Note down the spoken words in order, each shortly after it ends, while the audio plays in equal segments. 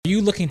you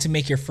looking to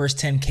make your first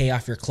 10K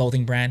off your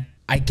clothing brand?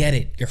 I get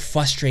it. You're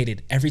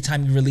frustrated every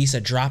time you release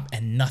a drop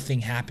and nothing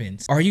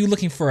happens. Are you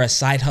looking for a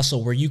side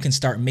hustle where you can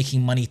start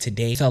making money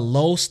today? With a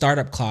low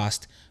startup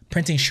cost,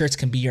 printing shirts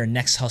can be your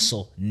next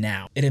hustle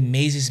now. It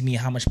amazes me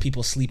how much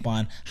people sleep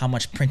on how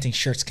much printing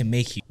shirts can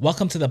make you.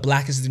 Welcome to the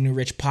Black is the New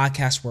Rich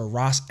podcast, where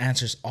Ross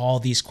answers all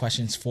these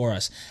questions for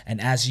us. And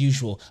as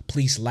usual,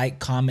 please like,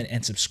 comment,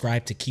 and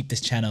subscribe to keep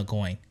this channel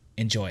going.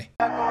 Enjoy.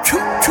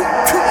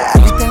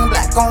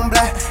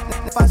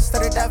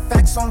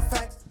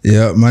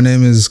 Yeah, my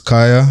name is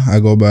Kaya. I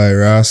go by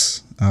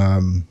Ross.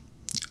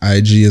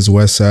 IG is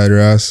Westside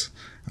Ross.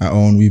 I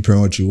own We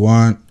Print What You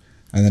Want.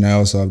 And then I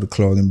also have the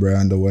clothing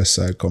brand, the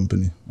Westside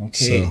Company.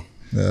 Okay. So yeah,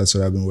 that's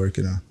what I've been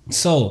working on.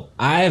 So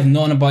I have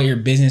known about your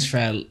business for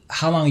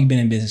how long have you been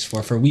in business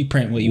for We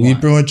Print What You Want? We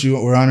Print What You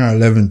Want, we're on our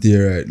 11th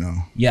year right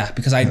now. Yeah,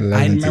 because I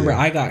remember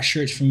I got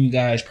shirts from you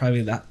guys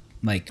probably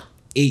like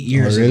 8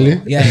 years really?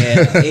 ago.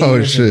 Yeah. 8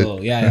 years shit.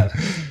 ago. Yeah.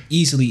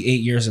 Easily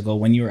 8 years ago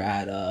when you were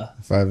at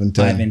 5 and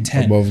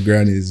 10. Above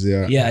Granny's,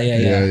 yeah.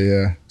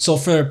 Yeah. So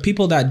for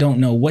people that don't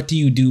know, what do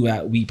you do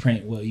at We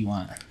Print What You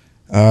Want?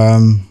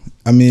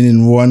 I mean,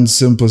 in one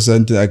simple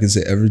sentence, I can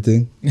say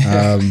everything.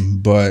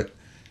 But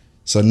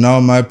so now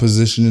my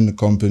position in the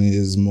company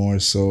is more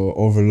so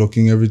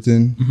overlooking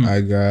everything. Mm-hmm.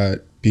 I got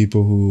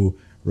people who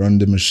run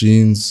the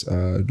machines,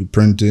 do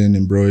printing,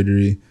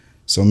 embroidery.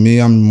 So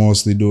me, I'm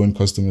mostly doing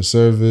customer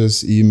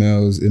service,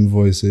 emails,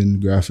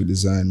 invoicing, graphic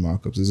design,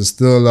 markups. There's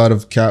still a lot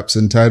of caps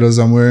and titles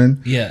I'm wearing.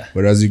 Yeah.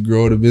 But as you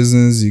grow the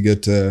business, you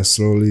get to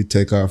slowly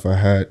take off a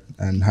hat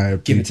and hire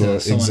Give people. It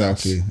to someone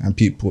exactly. else. And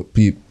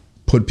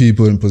put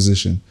people in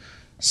position.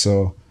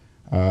 So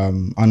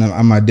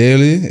on my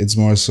daily, it's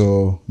more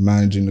so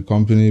managing the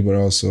company, but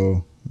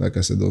also, like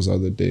I said, those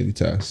other daily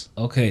tasks.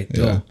 Okay,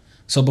 dope. Yeah.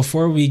 So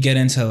before we get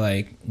into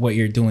like what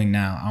you're doing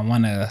now, I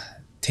want to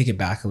take it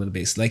back a little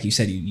bit. So like you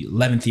said,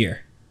 11th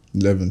year.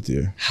 11th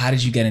year. How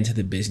did you get into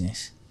the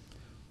business?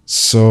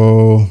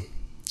 So,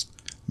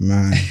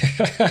 man,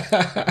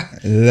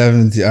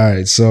 11th year. All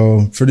right.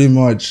 So pretty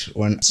much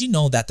when... Did you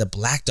know that the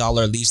Black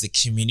Dollar leaves the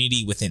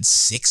community within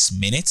 6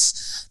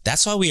 minutes?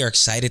 That's why we are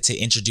excited to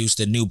introduce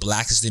the new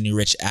Black is the New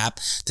Rich app,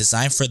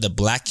 designed for the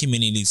Black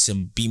community to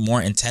be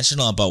more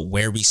intentional about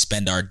where we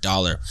spend our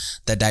dollar.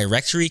 The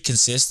directory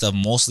consists of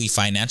mostly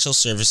financial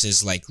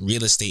services like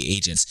real estate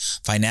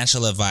agents,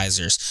 financial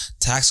advisors,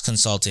 tax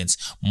consultants,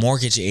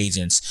 mortgage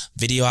agents,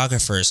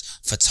 videographers,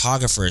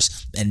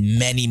 photographers, and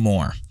many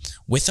more.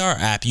 With our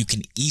app, you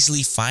can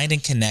easily find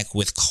and connect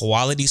with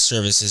quality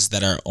services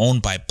that are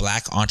owned by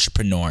Black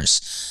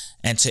entrepreneurs.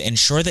 And to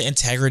ensure the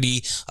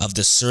integrity of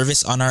the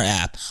service on our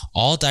app,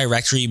 all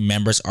directory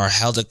members are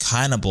held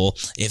accountable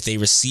if they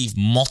receive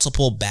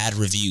multiple bad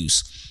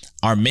reviews.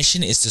 Our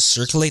mission is to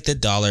circulate the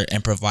dollar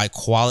and provide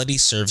quality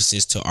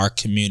services to our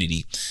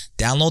community.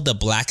 Download the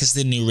Black is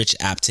the New Rich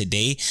app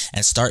today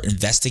and start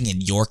investing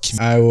in your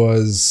community. I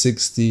was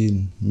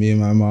 16. Me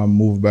and my mom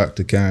moved back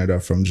to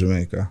Canada from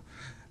Jamaica.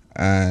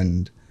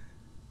 And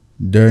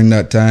during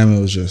that time,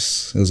 it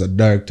was a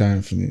dark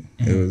time for me.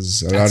 Mm-hmm. It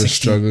was a lot of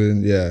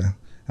struggling. Yeah.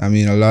 I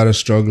mean, a lot of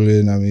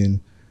struggling. I mean,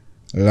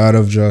 a lot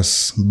of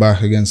just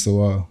back against the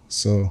wall.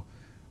 So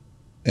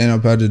ended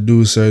up had to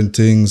do certain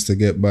things to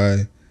get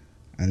by.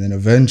 And then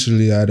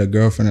eventually I had a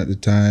girlfriend at the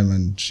time,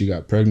 and she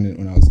got pregnant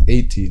when I was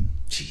 18.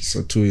 Jeez.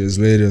 So 2 years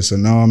later. So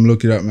now I'm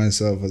looking at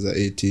myself as an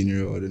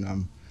 18-year-old, and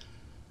I'm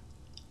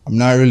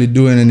not really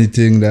doing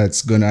anything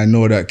I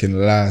know that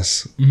can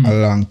last a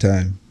long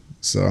time.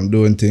 So I'm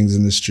doing things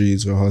in the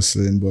streets, we're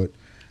hustling, but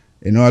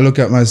you know, I look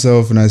at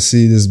myself and I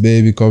see this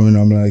baby coming.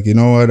 I'm like, you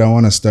know what? I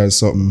want to start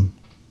something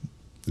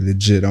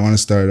legit. I want to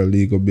start a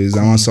legal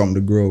business. I want something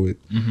to grow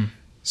with. Mm-hmm.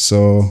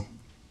 So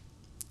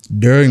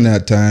during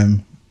that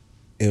time,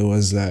 it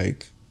was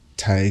like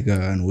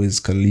Tyga and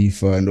Wiz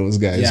Khalifa and those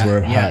guys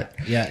were hot.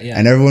 Yeah.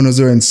 And everyone was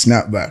wearing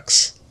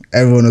snapbacks.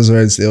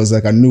 It was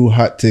like a new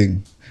hot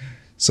thing.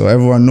 So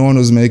no one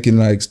was making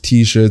like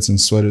t-shirts and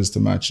sweaters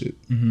to match it.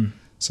 Mm-hmm.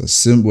 So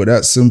with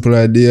that simple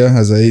idea,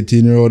 as an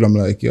 18-year-old, I'm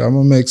like, I'm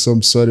going to make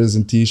some sweaters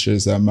and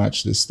t-shirts that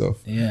match this stuff.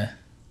 Yeah.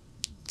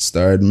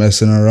 Started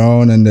messing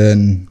around, and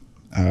then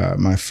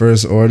my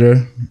first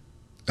order,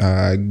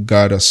 I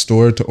got a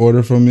store to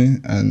order from me,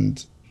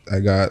 and I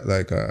got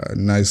like a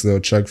nice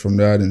little check from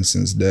that, and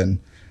since then,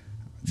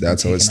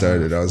 that's how it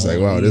started. I was like,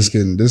 wow, this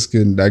can,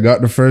 I got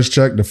the first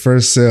check, the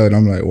first sale, and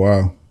I'm like,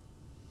 wow.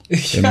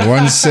 In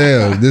one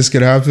sale, this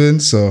could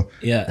happen. So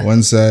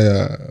once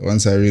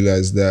I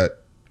realized that,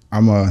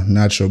 I'm a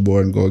natural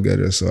born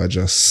go-getter, so I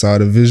just saw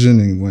the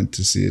vision and went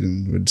to see it,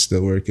 and we're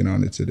still working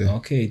on it today.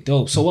 Okay,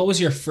 dope. So what was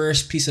your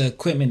first piece of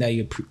equipment that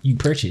you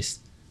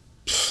purchased?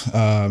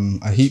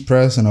 A heat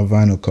press and a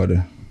vinyl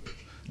cutter. Okay.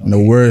 And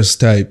the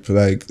worst type,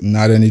 like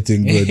not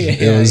anything good.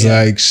 It was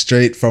like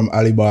straight from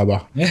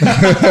Alibaba.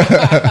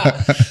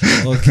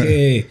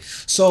 Okay,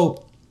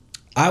 so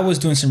I was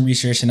doing some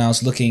research and I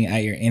was looking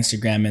at your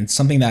Instagram, and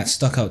something that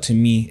stuck out to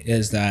me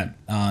is that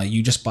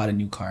you just bought a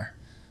new car.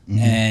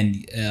 and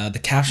the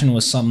caption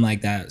was something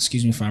like that.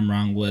 Excuse me if I'm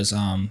wrong. Was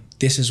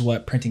this is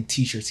what printing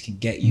T-shirts can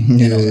get you?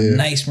 You know, a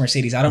nice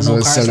Mercedes. I don't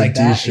know cars like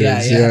that.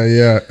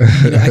 Yeah.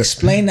 You know,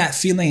 explain that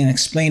feeling and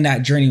explain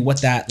that journey.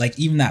 What that, like,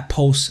 even that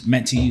post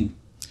meant to you.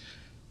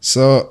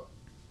 So,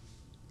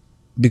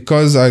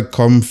 because I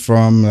come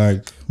from,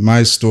 like,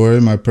 my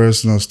story, my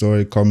personal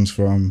story comes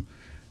from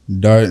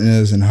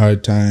darkness and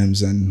hard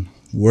times and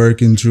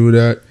working through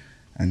that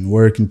and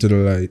working to the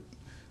light.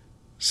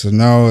 So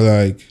now,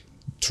 like,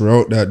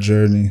 throughout that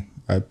journey,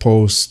 I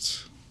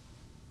post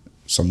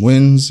some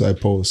wins, I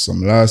post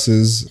some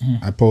losses,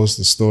 I post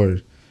the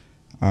story.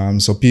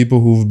 So people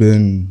who've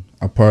been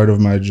a part of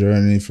my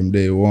journey from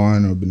day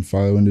one or been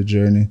following the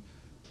journey,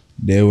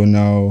 they will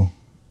know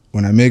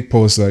when I make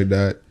posts like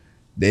that,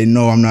 they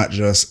know I'm not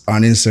just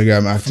on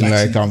Instagram acting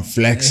like I'm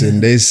flexing.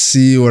 They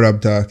see what I'm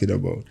talking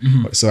about.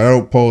 So I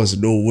don't post,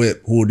 no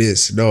whip, who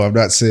this. No, I'm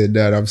not saying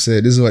that. I'm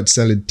saying this is what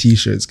selling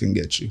T-shirts can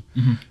get you.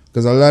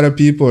 Because a lot of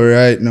people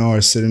right now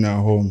are sitting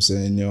at home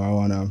saying, yo, I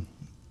want to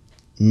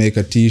make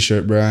a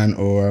T-shirt brand,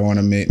 or I want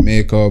to make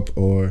makeup,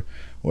 or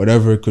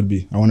whatever it could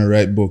be. I want to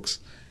write books.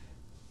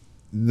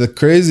 The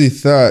crazy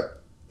thought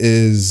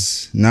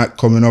is not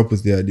coming up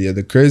with the idea.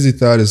 The crazy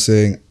thought is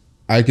saying,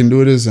 I can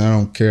do this and I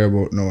don't care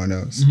about no one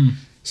else.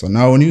 So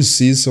now when you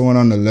see someone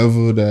on the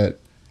level that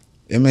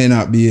it may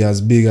not be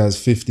as big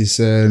as 50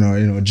 Cent or,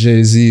 you know,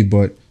 Jay-Z,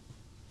 but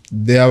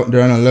they're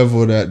on a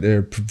level that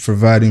they're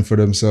providing for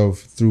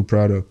themselves through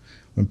product.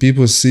 When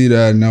people see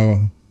that,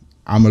 now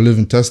I'm a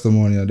living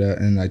testimony of that,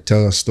 and I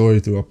tell a story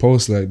through a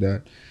post like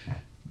that,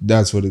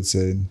 that's what it's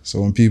saying.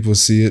 So when people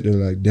see it, they're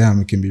like, damn,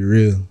 it can be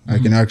real. I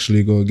can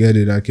actually go get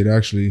it. I could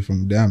actually,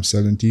 from damn,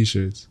 selling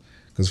T-shirts.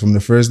 Because from the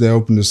first day I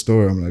opened the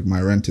store, I'm like,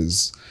 my rent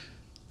is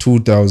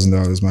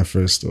 $2,000, my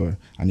first store.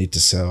 I need to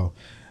sell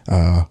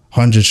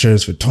 100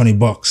 shirts for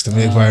 $20 to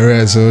make my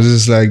rent. So it's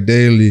just like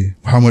daily,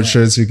 how much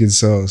shirts we can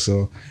sell.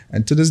 So,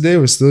 and to this day,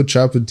 we're still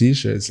chopping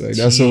T-shirts. Like,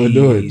 that's what we're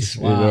doing.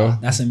 Wow, you know?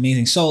 That's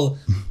amazing. So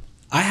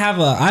I have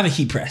a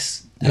heat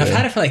press, and I've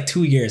had it for like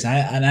 2 years.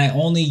 And I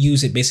only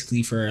use it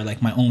basically for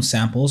like my own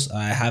samples.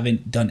 I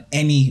haven't done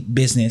any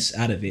business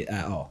out of it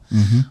at all.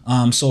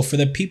 So for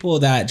the people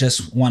that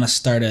just want to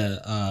start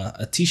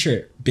a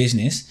T-shirt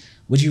business,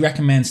 would you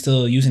recommend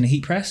still using a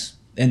heat press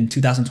in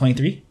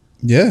 2023?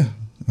 Yeah,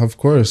 of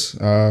course.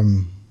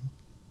 Everything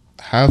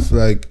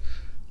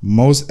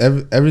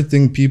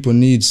people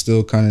need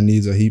still kind of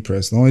needs a heat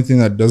press. The only thing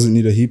that doesn't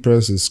need a heat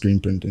press is screen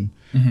printing.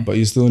 But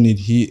you still need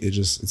heat.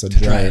 It's a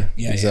dryer.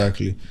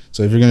 Exactly.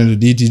 So if you're gonna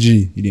do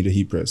DTG, you need a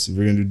heat press. If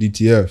you're gonna do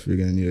DTF, you're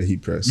gonna need a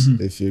heat press.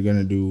 If you're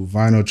gonna do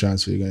vinyl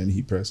transfer, you're gonna need a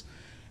heat press.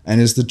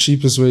 And it's the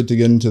cheapest way to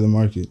get into the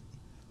market.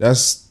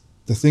 That's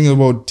the thing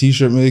about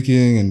T-shirt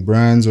making and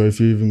brands, or if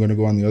you're even gonna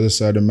go on the other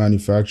side of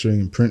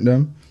manufacturing and print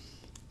them,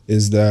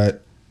 is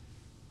that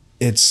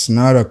it's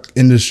not an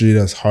industry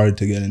that's hard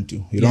to get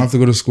into. You don't have to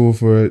go to school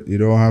for it. You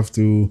don't have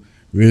to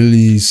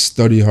really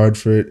study hard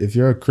for it. If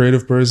you're a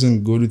creative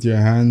person, good with your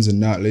hands and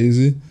not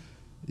lazy,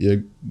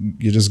 you're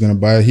just gonna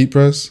buy a heat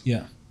press,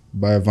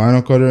 buy a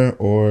vinyl cutter,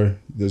 or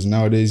there's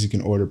nowadays you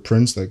can order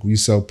prints. Like, we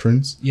sell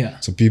prints.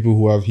 So people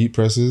who have heat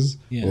presses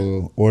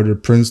will order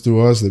prints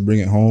through us. They bring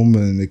it home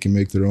and they can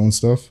make their own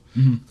stuff.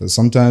 Because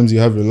sometimes you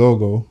have your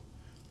logo,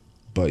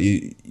 but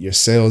your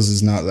sales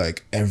is not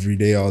like every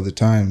day all the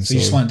time. So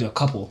you just want to do a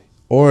couple.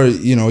 Or,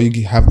 you know,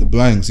 you have the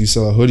blanks. You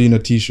sell a hoodie and a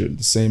T-shirt,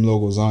 the same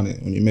logo's on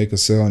it. When you make a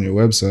sale on your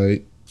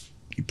website,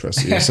 you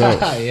press it yourself.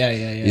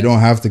 You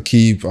don't have to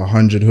keep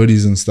 100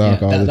 hoodies in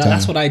stock all the time.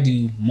 That's what I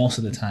do most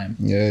of the time.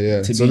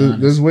 So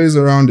there's ways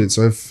around it.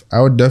 So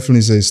I would definitely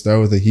say start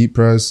with a heat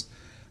press,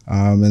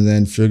 and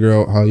then figure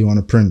out how you want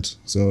to print.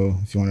 So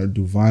if you want to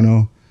do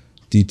vinyl,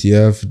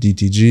 DTF,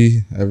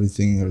 DTG,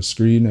 everything, or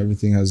screen,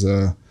 everything has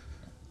a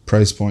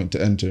price point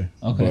to enter.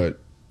 But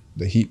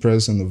the heat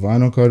press and the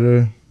vinyl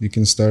cutter, you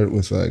can start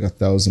with like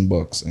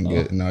 $1,000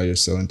 and now you're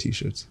selling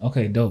T-shirts.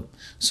 Okay, dope.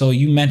 So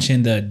you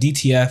mentioned the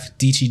DTF,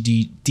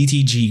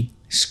 DTG,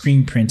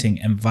 screen printing,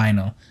 and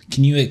vinyl.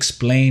 Can you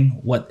explain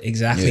what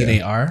exactly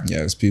they are?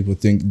 Yes, people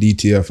think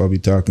DTF, I'll be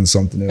talking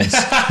something else.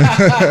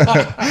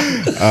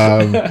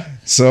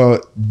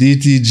 So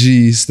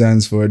DTG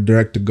stands for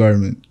direct to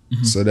garment.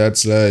 So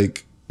that's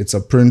like, it's a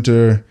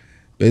printer.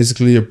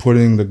 Basically, you're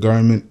putting the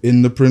garment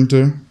in the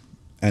printer,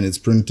 and it's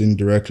printing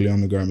directly on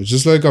the garment. It's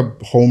just like a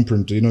home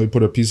printer. You know, you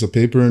put a piece of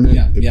paper in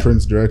it, it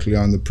prints directly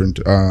on the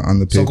printer, on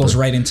the paper. So it goes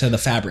right into the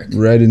fabric.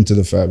 Right into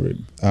the fabric.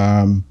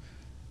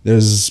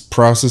 There's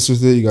process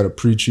with it. You got to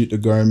pre-treat the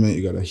garment.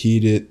 You got to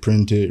heat it,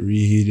 print it,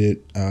 reheat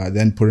it,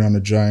 then put it on a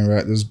drying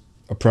rack. There's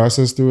a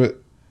process to it.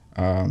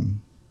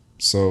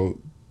 So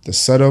the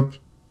setup,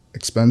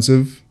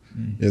 expensive.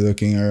 You're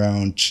looking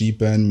around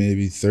cheap end,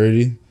 maybe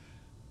 30.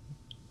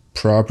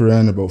 Proper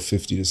end, about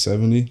 50 to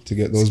 70 to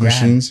get those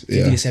machines.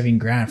 50 to 70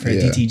 grand for a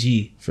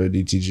DTG. For a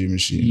DTG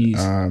machine.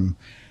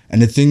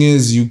 And the thing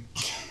is, you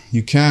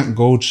can't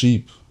go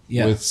cheap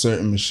with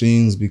certain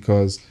machines,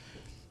 because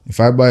if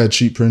I buy a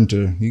cheap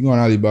printer, you can go on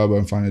Alibaba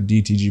and find a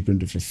DTG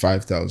printer for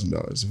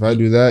 $5,000. If I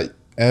do that,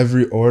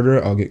 every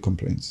order I'll get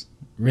complaints.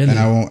 Really?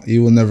 And he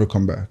will never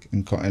come back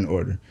and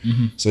order.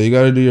 So you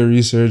got to do your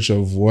research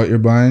of what you're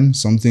buying.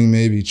 Something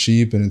may be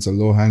cheap and it's a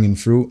low hanging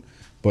fruit,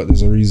 but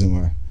there's a reason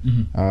why.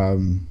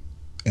 And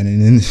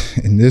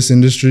in this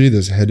industry,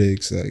 there's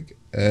headaches like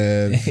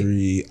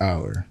every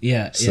hour.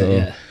 That's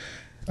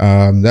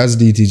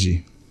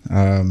DTG.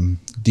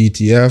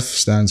 DTF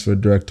stands for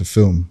direct to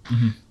film.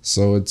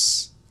 So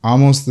it's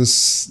almost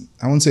this,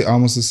 I wouldn't say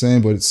almost the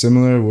same, but it's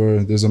similar,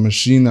 where there's a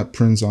machine that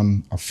prints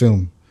on a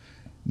film.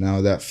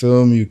 Now that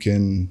film,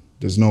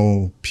 there's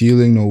no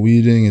peeling, no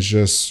weeding, it's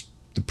just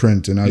the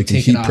print, and now you can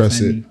heat press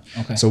it.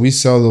 So we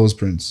sell those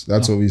prints.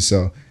 That's what we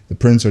sell. The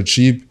prints are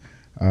cheap,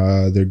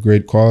 they're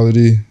great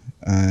quality,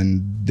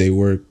 and they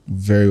work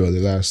very well. They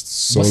last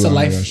so long.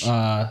 What's the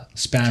life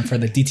span for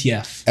the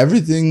DTF?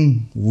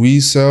 Everything we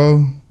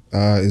sell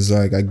is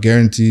like a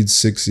guaranteed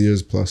 6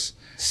 years plus.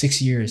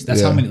 6 years.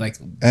 That's how many, like.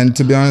 And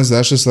to be honest,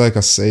 that's just like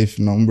a safe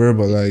number.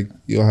 But like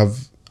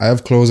I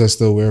have clothes I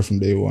still wear from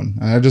day one,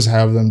 and I just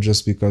have them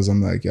just because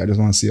I'm like, I just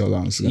want to see how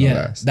long it's gonna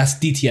last. That's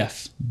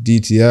DTF.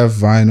 DTF,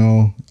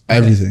 vinyl,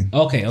 everything.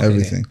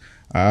 Everything.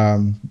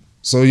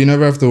 So you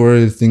never have to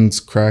worry if things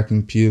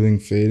cracking, peeling,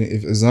 fading.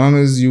 As long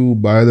as you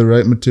buy the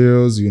right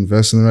materials, you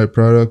invest in the right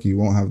product, you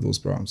won't have those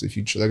problems. If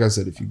you, like I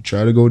said, if you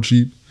try to go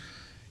cheap,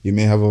 you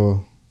may have a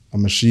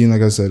machine,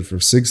 like I said, for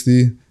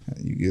 60.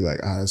 You get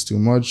like, that's too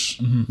much.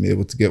 Be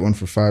able to get one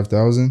for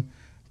 5,000,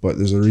 but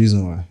there's a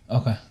reason why.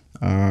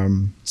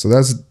 So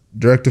that's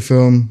direct to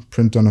film,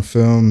 print on a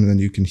film, and then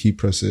you can heat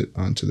press it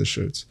onto the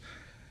shirts.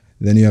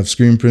 Then you have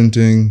screen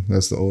printing.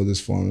 That's the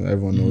oldest form.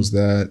 Everyone knows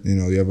that.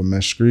 You have a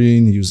mesh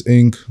screen, you use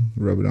ink,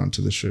 rub it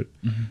onto the shirt.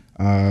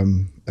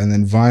 And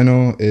then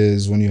vinyl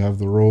is when you have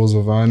the rolls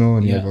of vinyl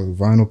and you have a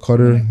vinyl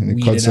cutter and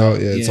it cuts out.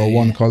 It's all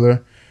one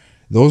color.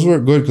 Those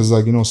work good because,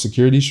 like,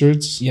 security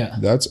shirts,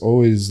 that's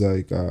always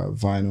like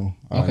vinyl.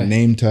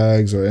 Name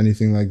tags or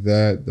anything like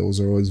that, those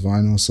are always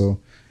vinyl. So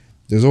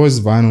there's always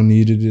vinyl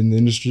needed in the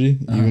industry.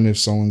 Even if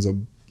someone's a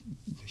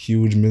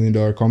huge $1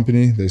 million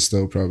company, they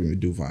still probably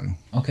do vinyl.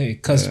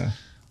 Because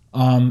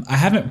I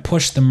haven't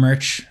pushed the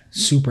merch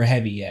super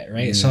heavy yet,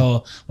 right?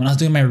 So when I was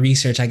doing my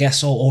research, I get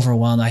so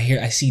overwhelmed.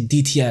 I see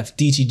DTF,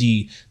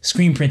 DTG,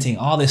 screen printing,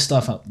 all this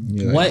stuff.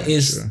 What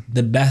is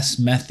the best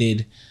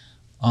method?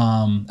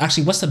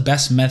 Actually, what's the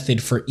best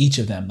method for each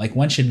of them? Like,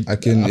 when should a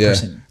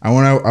person? I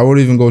won't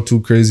even go too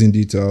crazy in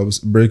detail. I'll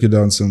break it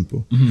down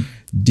simple.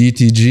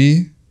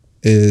 DTG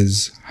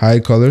is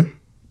high color,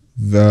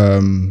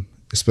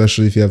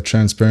 especially if you have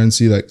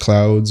transparency like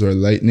clouds or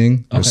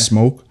lightning or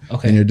smoke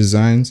in your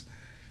designs.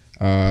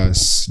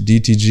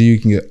 DTG, you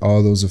can get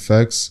all those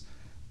effects,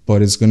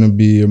 but it's going to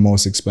be your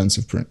most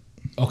expensive print.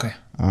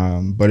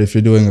 But if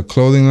you're doing a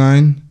clothing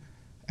line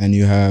and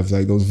you have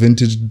like those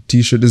vintage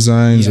t-shirt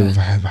designs or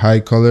have high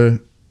color,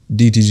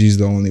 DTG is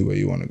the only way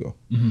you want to go.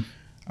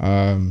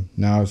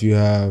 Now, if you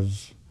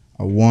have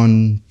a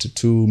 1 to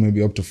 2,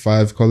 maybe up to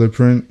 5 color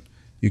print,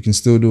 you can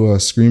still do a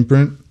screen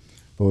print.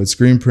 But with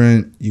screen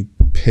print, you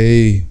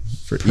pay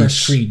for each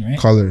screen, right?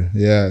 Color.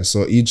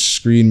 So each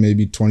screen may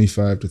be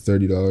 $25 to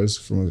 $30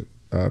 from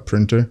a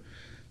printer.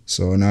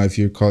 So now if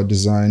your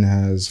design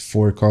has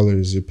 4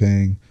 colors, you're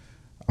paying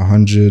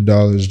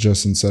 $100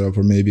 just in setup,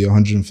 or maybe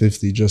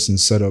 $150 just in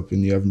setup,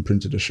 and you haven't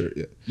printed a shirt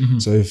yet.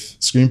 So if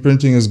screen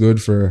printing is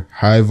good for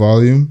high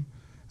volume,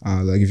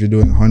 like if you're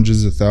doing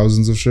hundreds of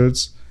thousands of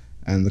shirts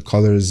and the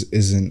colors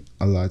isn't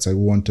a lot, it's like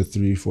 1 to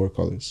 3, 4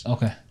 colors.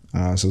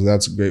 So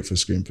that's great for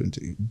screen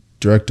printing.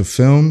 Direct to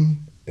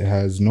film, it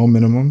has no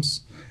minimums.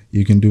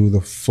 You can do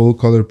the full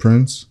color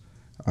prints,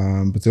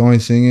 but the only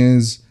thing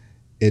is,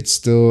 it's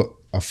still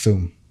a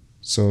film.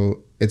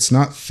 So it's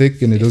not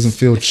thick and it doesn't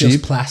feel cheap.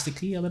 Feels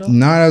plasticky a little?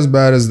 Not as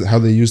bad as how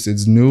they used it.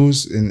 It's new,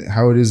 and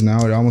how it is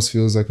now, it almost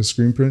feels like a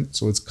screen print.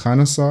 So it's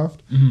kind of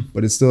soft,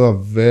 but it's still a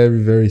very,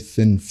 very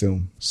thin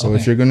film. So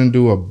if you're going to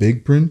do a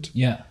big print,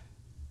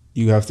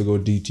 you have to go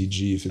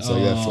DTG if it's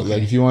like that.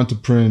 Like if you want to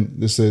print,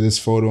 let's say this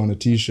photo on a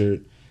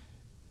t-shirt,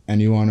 and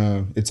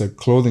it's a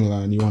clothing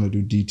line, you want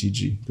to do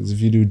DTG. Because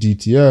if you do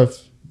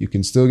DTF, you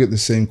can still get the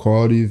same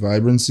quality,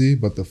 vibrancy,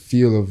 but the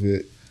feel of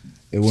it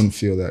wouldn't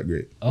feel that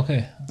great.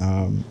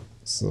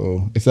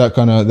 So if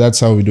that's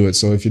how we do it.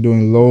 So if you're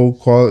doing low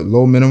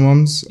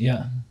minimums,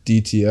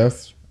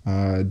 DTF,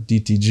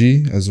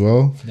 DTG as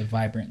well. For the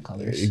vibrant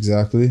colors.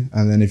 Exactly.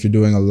 And then if you're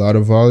doing a lot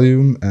of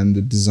volume and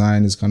the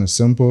design is kind of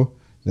simple,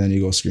 then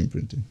you go screen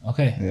printing.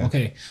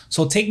 Okay.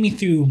 So take me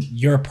through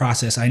your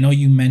process. I know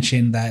you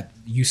mentioned that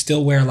you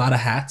still wear a lot of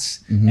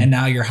hats, and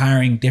now you're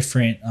hiring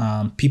different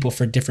people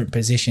for different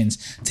positions.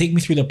 Take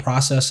me through the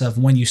process of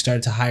when you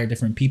started to hire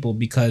different people,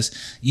 because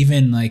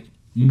even like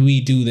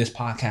we do this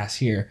podcast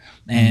here,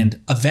 and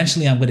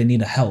eventually I'm going to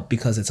need a help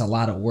because it's a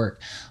lot of work.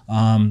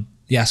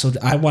 So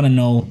I want to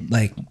know,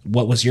 like,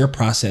 what was your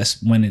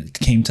process when it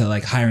came to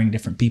like hiring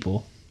different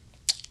people?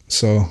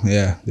 So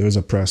there was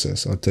a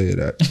process, I'll tell you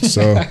that.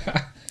 So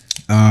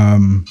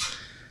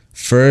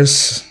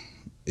first,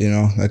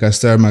 like I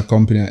started my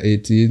company at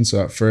 18.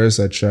 So at first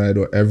I tried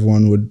what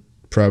everyone would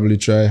probably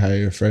try, hire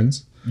your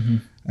friends.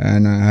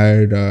 And I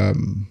hired a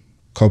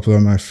couple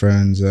of my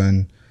friends,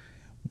 and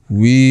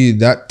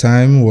that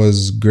time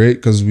was great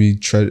because we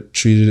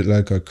treated it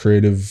like a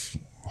creative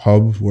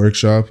hub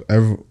workshop.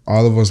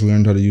 All of us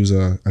learned how to use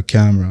a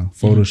camera,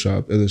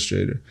 Photoshop,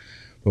 Illustrator.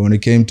 But when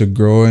it came to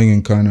growing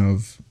and kind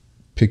of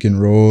picking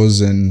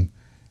roles and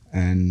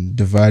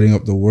dividing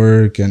up the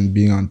work and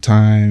being on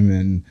time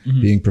and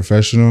being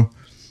professional,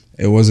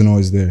 it wasn't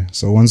always there.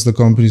 So once the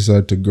company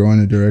started to grow in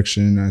a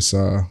direction, I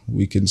saw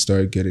we can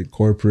start getting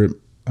corporate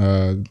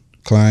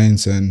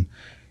clients and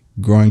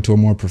growing to a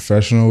more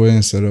professional way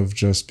instead of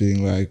just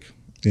being like,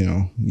 you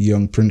know,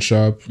 young print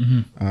shop,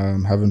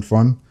 having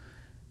fun.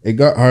 It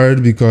got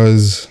hard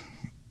because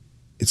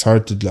it's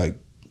hard to like,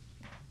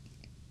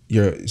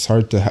 it's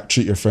hard to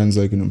treat your friends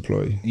like an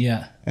employee.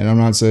 Yeah. And I'm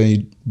not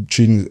saying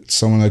treating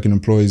someone like an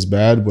employee is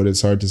bad, but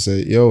it's hard to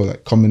say, yo,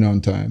 like coming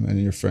on time,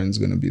 and your friend's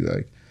gonna be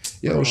like,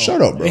 yo, bro,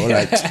 shut up, bro.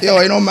 Like, yo,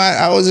 you know,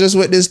 man, I was just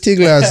with this tig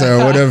last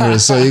night or whatever.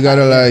 So you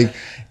gotta like,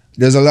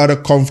 there's a lot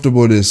of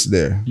comfortableness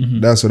there.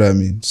 That's what I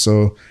mean.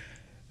 So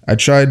I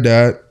tried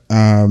that.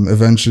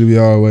 Eventually we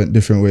all went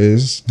different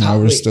ways.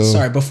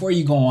 Sorry, before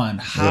you go on,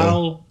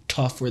 how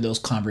tough were those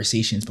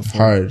conversations before?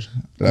 Hard.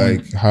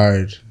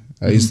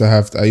 I used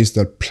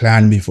to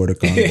plan before the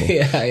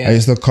convo. I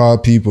used to call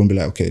people and be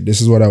like, okay, this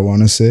is what I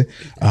want to say.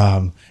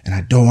 And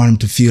I don't want him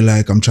to feel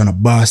like I'm trying to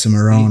boss him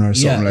around or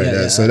something like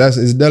that. So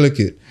it's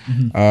delicate.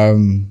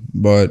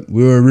 But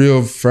we were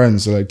real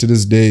friends. So like to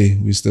this day,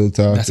 we still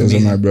talk. Those are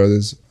my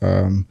brothers.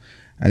 And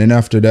then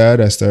after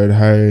that, I started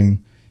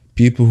hiring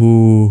people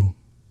who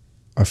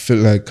I feel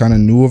like kind of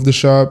knew of the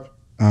shop,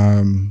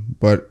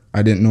 but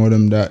I didn't know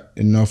them that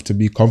enough to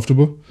be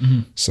comfortable.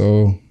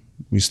 So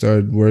we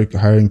started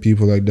hiring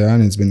people like that,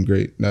 and it's been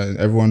great.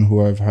 Everyone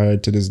who I've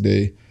hired to this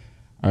day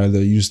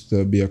either used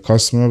to be a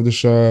customer of the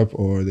shop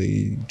or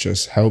they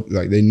just help,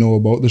 like they know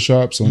about the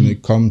shop. So when they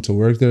come to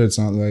work there, it's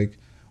not like,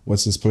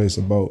 what's this place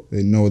about?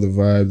 They know the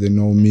vibe, they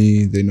know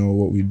me, they know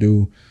what we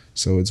do.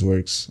 So it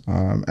works.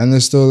 And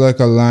there's still like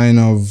a line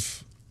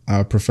of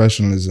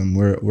professionalism.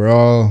 We're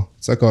all,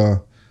 it's like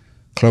a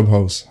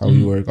clubhouse, how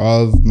we work.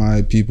 All of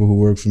my people who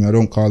work for me, I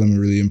don't call them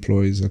really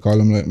employees. I call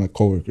them like my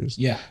coworkers.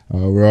 Yeah.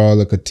 We're all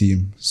like a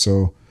team.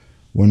 So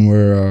when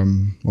we're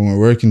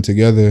working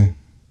together,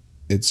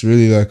 it's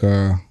really like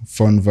a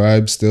fun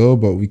vibe still,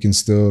 but we can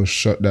still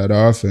shut that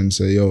off and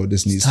say, yo,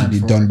 this needs to be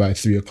done by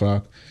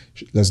 3:00.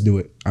 Let's do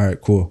it. All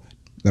right, cool.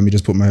 Let me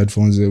just put my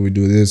headphones in. We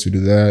do this, we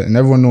do that. And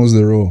everyone knows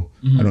their role.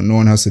 No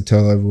one has to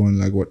tell everyone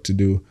like what to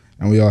do.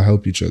 And we all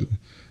help each other.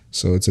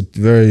 So it's a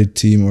very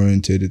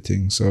team-orientated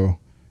thing. So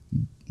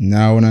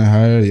now when I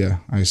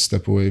hire, I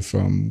step away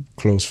from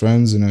close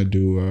friends and I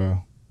do,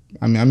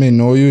 I may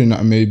know you and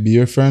I may be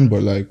your friend,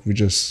 but like we're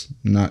just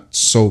not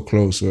so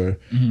close where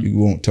you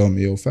won't tell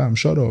me, yo fam,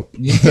 shut up.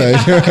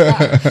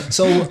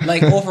 So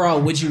like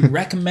overall, would you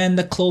recommend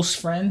the close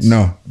friends?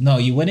 No. No,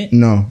 you wouldn't?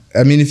 No.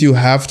 I mean, if you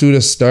have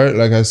to start,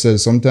 like I said,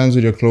 sometimes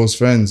with your close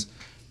friends,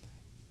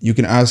 you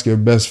can ask your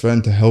best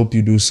friend to help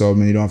you do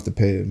something and you don't have to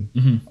pay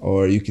him.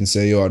 Or you can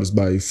say, yo, I'll just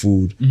buy you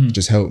food.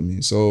 Just help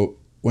me. So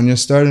when you're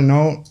starting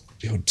out,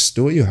 yo, just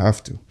do what you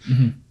have to.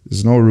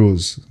 There's no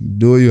rules.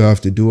 Do what you have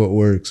to. Do what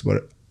works.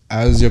 But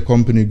as your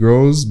company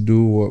grows,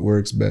 do what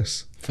works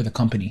best for the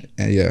company.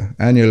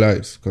 And your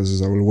life, because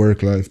it's a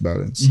work-life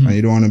balance. And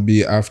you don't want to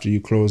be, after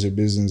you close your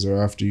business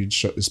or after you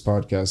shut this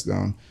podcast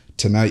down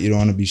tonight, you don't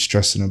want to be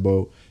stressing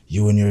about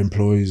you and your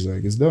employees.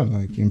 Like, it's done.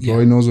 Like, the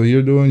employee knows what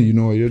you're doing. You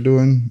know what you're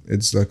doing.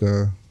 It's like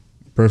a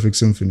perfect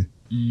symphony.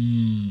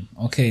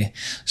 Okay.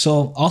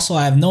 So also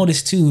I've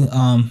noticed too,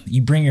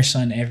 you bring your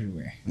son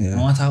everywhere. I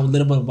want to talk a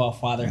little bit about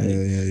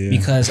fatherhood.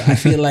 Because I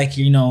feel like,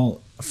 you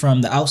know,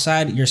 from the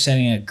outside, you're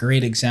setting a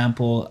great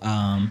example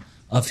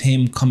of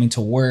him coming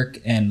to work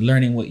and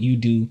learning what you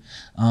do.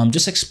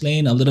 Just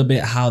explain a little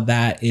bit how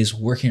that is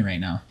working right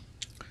now.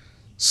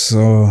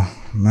 So,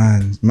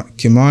 man,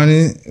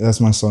 Kimani,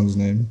 that's my son's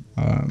name.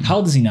 How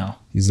old is he now?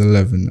 He's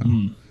 11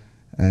 now.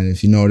 And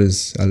if you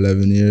notice,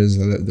 11 years,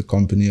 I left the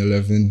company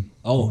 11.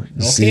 Oh,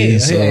 okay.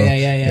 So,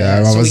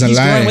 yeah. I wasn't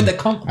lying. With the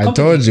company. I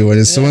told you,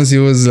 as soon as he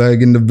was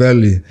like in the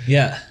belly,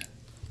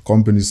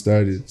 company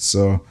started.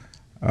 So,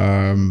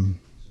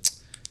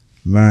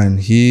 man,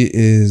 he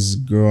is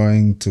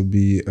growing to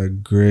be a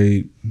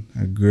great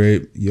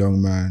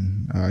young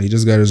man. He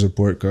just got his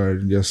report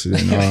card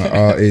yesterday, and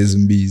all A's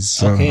and B's.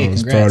 So I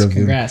was proud of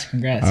him. Congrats.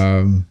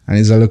 And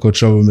he's a little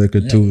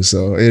troublemaker too.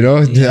 So, you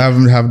know, to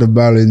have the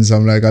balance,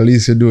 I'm like, at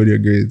least you're doing your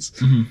grades.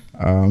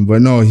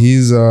 But no,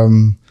 he's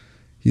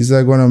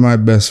like one of my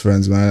best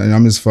friends, man. And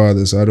I'm his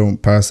father, so I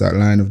don't pass that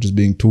line of just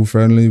being too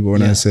friendly. But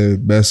when I say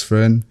best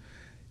friend,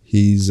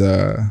 he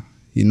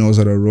knows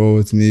how to roll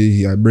with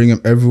me. I bring him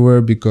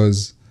everywhere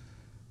because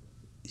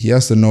he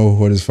has to know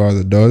what his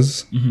father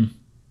does.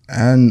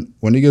 And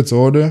when he gets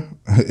older,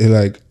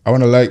 I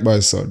want to like my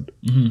son.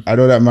 I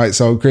know that might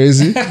sound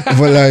crazy, but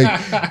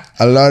like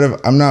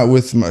I'm not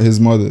with his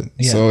mother.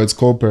 So it's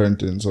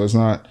co-parenting. So it's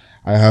not,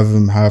 I have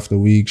him half the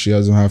week, she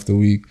has him half the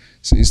week.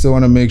 So you still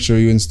want to make sure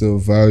you instill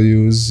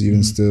values, you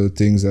instill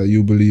things that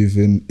you believe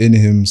in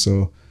him.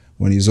 So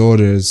when he's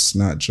older, it's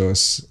not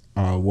just,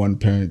 one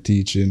parent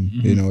teaching.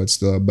 You know, it's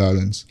still a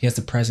balance. He has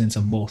the presence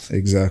of both.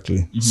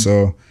 Exactly.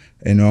 So,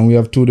 you know, we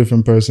have two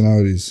different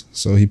personalities.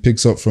 So he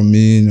picks up from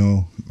me, you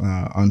know,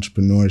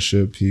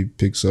 entrepreneurship. He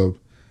picks up,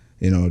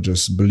 you know,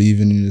 just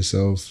believing in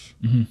yourself.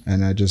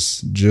 And I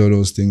just drill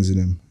those things in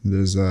him.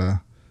 There's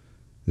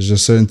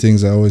just certain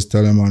things I always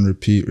tell him on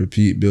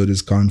repeat, build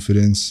his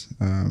confidence.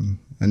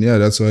 And yeah,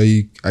 that's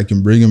why I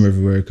can bring him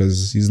everywhere,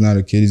 because he's not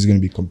a kid. He's going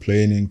to be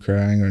complaining,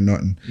 crying, or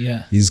nothing.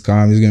 Yeah. He's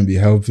calm. He's going to be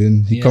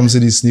helping. He comes to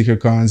these sneaker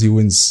cons. He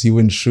wins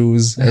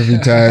shoes every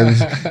time.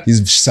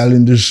 He's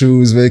selling the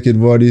shoes, making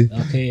money.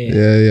 Okay.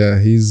 Yeah.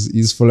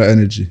 He's full of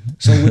energy.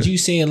 So would you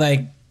say,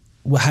 like,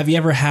 have you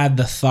ever had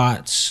the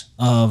thoughts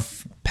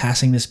of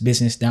passing this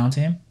business down to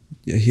him?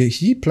 Yeah,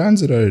 he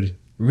plans it already.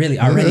 Really?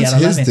 Already That's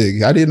at 11? his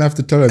thing. I didn't have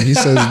to tell him. He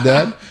says,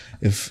 Dad,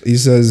 if he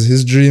says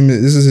his dream,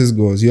 this is his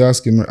goals. You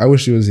ask him, I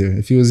wish he was here.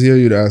 If he was here,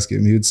 you'd ask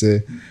him. He would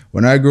say,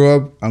 when I grow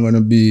up, I'm going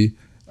to be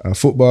a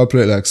football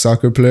player, like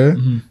soccer player,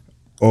 and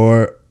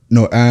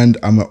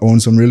I'm going to own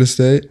some real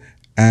estate,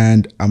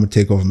 and I'm going to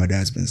take over my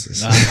dad's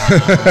business.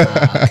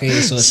 Okay,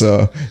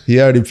 So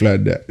he already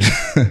planned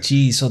that.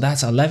 Geez, so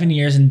that's 11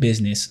 years in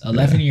business.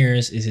 11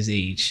 years is his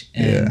age.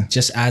 And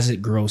just as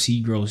it grows, he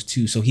grows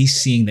too. So he's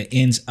seeing the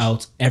ins,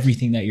 outs,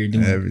 everything that you're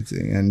doing.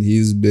 Everything. And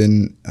he's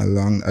been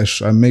along.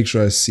 I make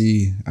sure I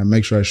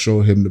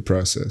show him the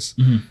process.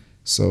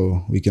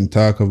 So we can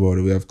talk about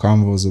it. We have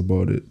convos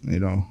about it, you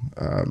know.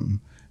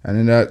 And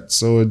in that,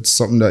 so it's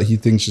something that he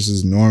thinks just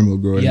is normal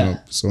growing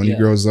up. So when he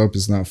grows up,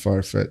 it's not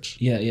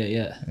far-fetched. Yeah.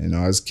 You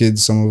know, as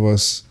kids, some of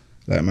us,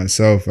 like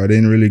myself, I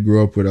didn't really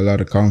grow up with a lot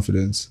of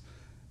confidence.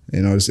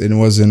 You know, it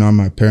wasn't on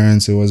my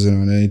parents. It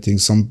wasn't on anything.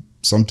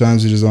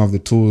 Sometimes we just don't have the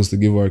tools to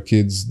give our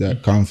kids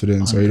that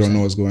confidence, 100%. Or you don't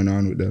know what's going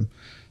on with them.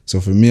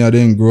 So for me, I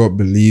didn't grow up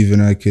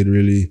believing I could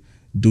really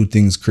do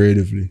things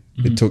creatively.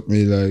 It took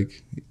me,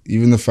 like,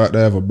 even the fact that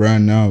I have a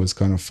brand now is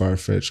kind of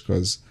far-fetched,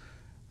 because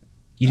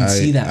you didn't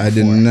see that before. I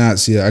did not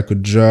see it. I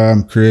could draw,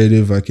 I'm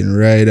creative, I can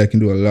write, I can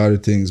do a lot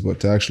of things, but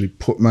to actually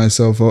put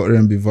myself out there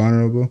and be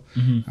vulnerable,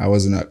 I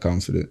wasn't that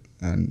confident.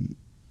 And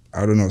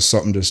I don't know,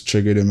 something just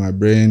triggered in my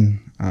brain.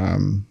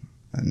 And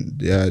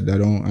yeah, I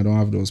don't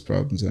have those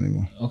problems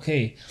anymore.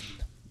 Okay.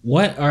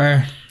 What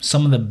are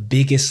some of the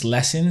biggest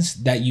lessons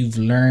that you've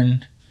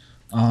learned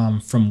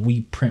from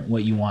We Print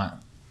What You Want?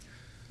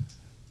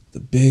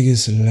 The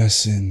biggest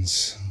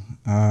lessons.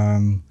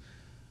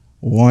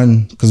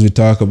 One, because we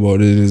talk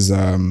about it, is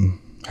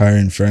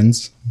hiring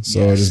friends.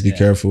 So just be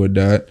careful with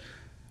that.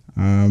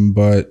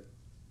 But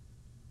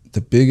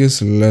the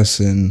biggest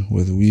lesson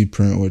with We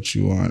Print What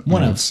You Want,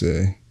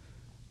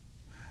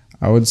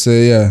 I would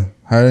say,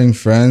 hiring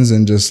friends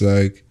and just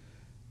like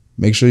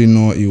make sure you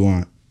know what you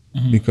want.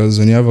 Because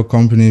when you have a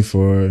company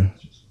for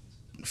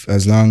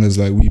as long as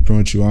like We Print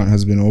What You Want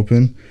has been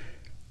open,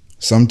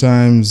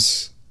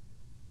 sometimes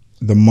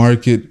the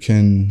market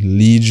can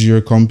lead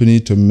your company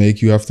to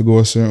make you have to go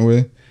a certain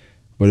way,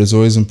 but it's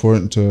always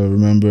important to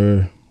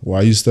remember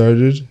why you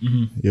started,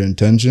 your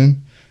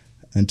intention,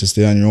 and to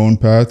stay on your own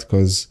path,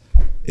 because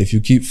if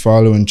you keep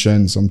following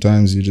trends,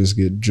 sometimes you just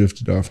get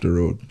drifted off the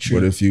road.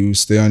 True. But if you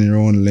stay on your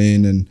own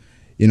lane and,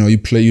 you know,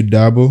 you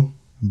dabble,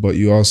 but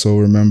you also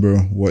remember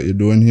what you're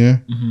doing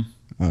here,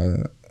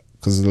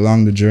 because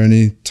along the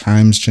journey,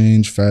 times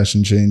change,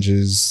 fashion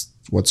changes,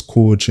 what's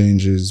cool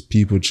changes,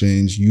 people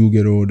change, you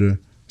get older.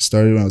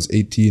 Started when I was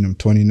 18, I'm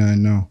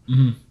 29 now.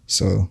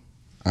 So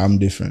I'm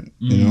different,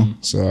 you know?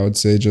 So I would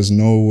say just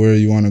know where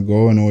you want to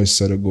go and always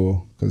set a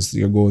goal, because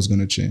your goal is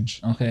going to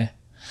change. Okay.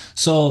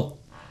 So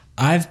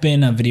I've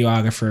been a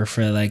videographer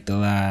for like the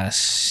last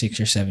 6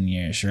 or 7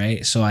 years,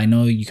 right? So I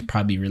know you can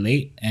probably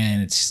relate,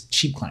 and it's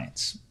cheap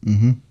clients.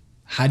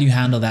 How do you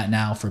handle that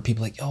now for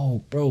people like,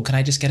 oh, bro, can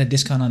I just get a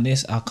discount on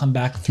this? I'll come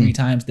back 3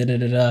 times,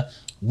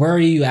 Where are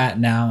you at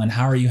now, and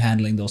how are you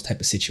handling those type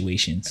of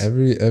situations?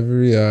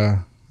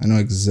 I know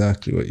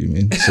exactly what you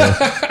mean. So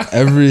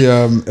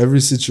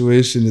every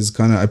situation is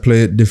kind of, I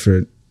play it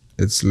different.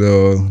 It's a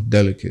little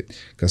delicate,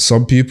 because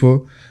some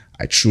people,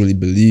 I truly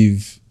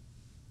believe,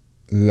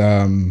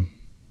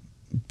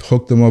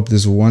 hook them up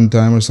this one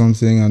time or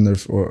something, and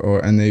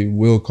they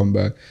will come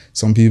back.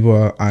 Some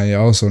people, I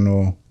also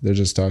know they're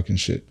just talking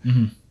shit.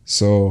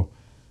 So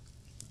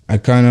I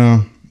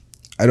don't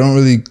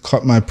really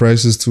cut my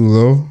prices too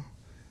low.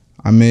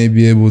 I may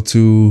be able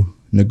to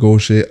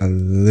negotiate a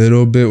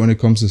little bit when it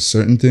comes to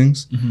certain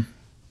things,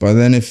 but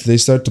then if they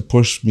start to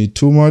push me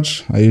too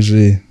much, I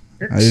usually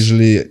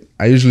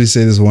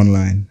say this one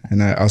line,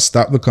 and I'll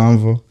stop the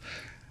convo.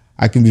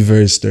 I can be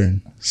very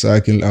stern, so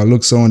I'll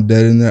look someone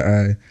dead in their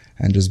eye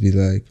and just be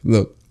like,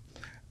 look,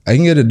 I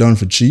can get it done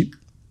for cheap,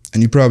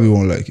 and you probably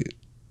won't like it.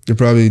 You're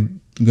probably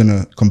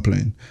gonna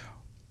complain,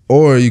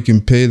 or you can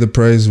pay the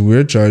price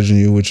we're charging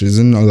you, which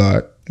isn't a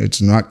lot.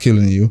 It's not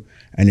killing you,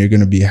 and you're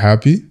gonna be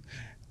happy.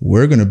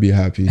 We're going to be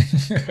happy,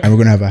 and we're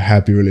going to have a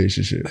happy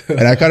relationship.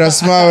 And I kind of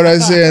smile when I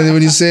say it. And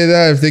when you say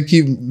that, if they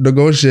keep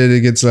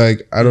negotiating, it's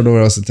like, I don't know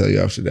what else to tell you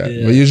after that.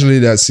 But usually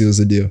that seals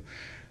the deal.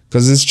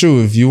 Because it's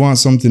true, if you want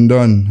something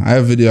done, I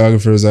have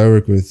videographers I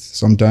work with.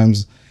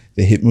 Sometimes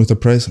they hit me with a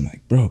price. I'm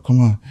like, bro,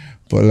 come on.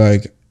 But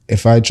like,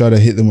 if I try to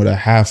hit them with a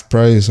half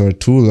price or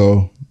too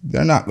low,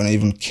 they're not going to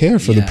even care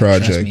for the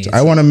project.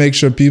 I want to make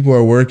sure people who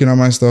are working on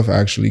my stuff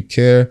actually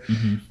care,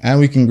 and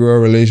we can grow a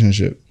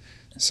relationship.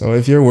 So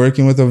if you're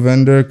working with a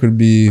vendor, it could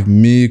be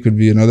me, it could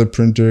be another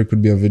printer, it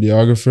could be a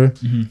videographer.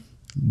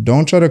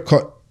 Don't try to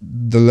cut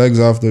the legs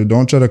off there.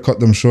 Don't try to cut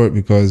them short,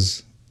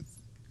 because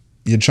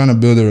you're trying to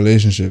build a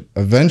relationship.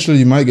 Eventually,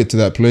 you might get to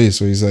that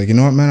place where he's like, you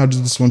know what, man, I'll do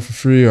this one for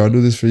free, or I'll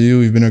do this for you.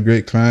 You've been a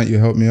great client. You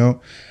helped me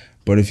out.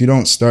 But if you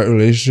don't start a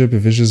relationship,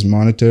 if it's just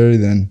monetary,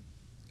 then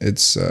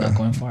it's not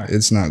going far.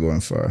 It's not going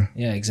far.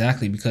 Yeah,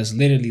 exactly. Because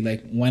literally,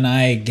 like, when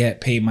I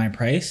get paid my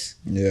price,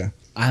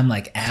 I'm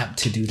like amped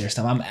to do their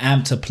stuff. I'm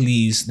amped to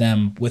please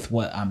them with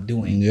what I'm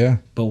doing. Yeah.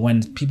 But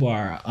when people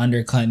are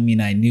undercutting me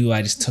and I knew,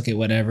 I just took it,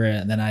 whatever,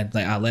 and then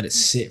I'll let it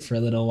sit for a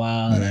little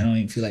while, and I don't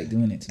even feel like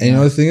doing it. And you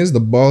know, the thing is,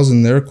 the ball's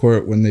in their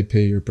court when they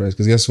pay your price.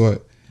 Because guess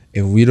what?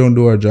 If we don't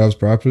do our jobs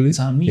properly, it's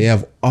on me. They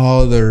have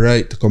all the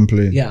right to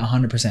complain. Yeah,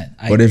 100%.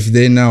 But if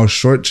they now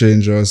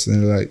shortchange us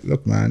and they're like,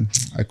 look, man,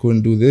 I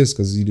couldn't do this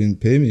because you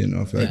didn't pay me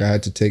enough. Like, I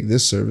had to take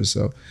this service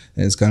out.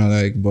 And it's kind of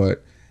like,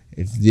 but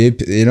if they,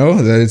 you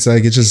know, that it's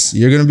like, it's just,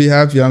 you're going to be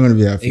happy, I'm going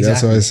to be happy.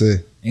 Exactly. That's what I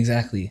say.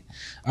 Exactly.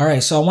 All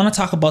right. So I want to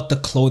talk about the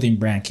clothing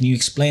brand. Can you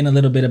explain a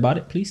little bit about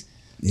it, please?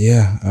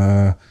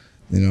 Yeah.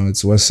 You know,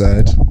 it's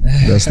Westside.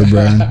 That's the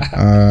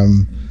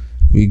brand.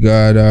 We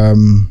got...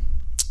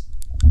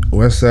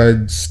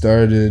 Westside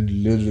started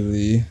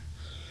literally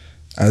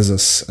as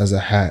a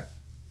hat.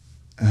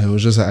 It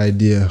was just an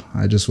idea.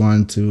 I just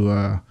wanted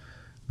to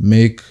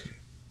make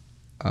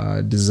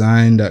a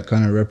design that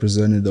kind of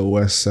represented the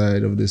west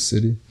side of this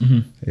city.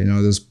 You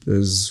know,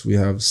 we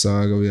have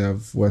Saga, we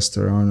have West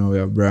Toronto, we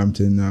have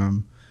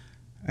Brampton,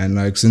 and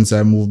like since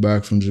I moved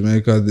back from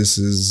Jamaica,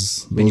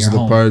 those are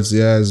the parts.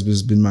 Yeah, it's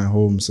just been my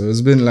home. So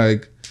it's been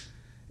like,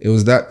 it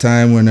was that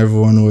time when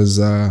everyone was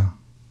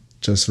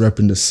just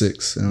repping the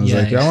 6, and I was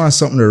like, I want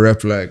something to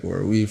rep like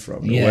where we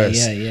from, the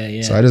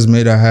west. So I just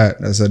made a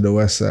hat that said the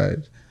west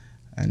side,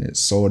 and it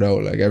sold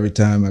out. Like every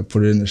time I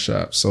put it in the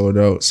shop, sold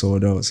out. So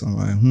I'm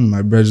like,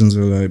 my brethren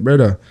were like,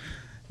 brother,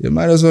 you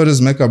might as well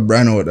just make a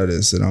brand out of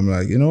this. And I'm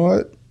like, you know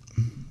what?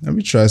 Let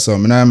me try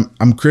something. And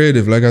I'm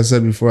creative. Like I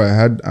said before,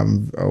 I've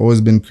always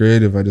been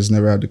creative. I just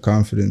never had the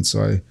confidence.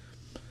 So I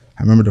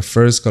remember the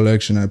first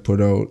collection I put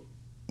out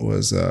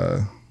was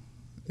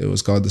it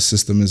was called The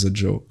System Is a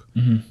Joke,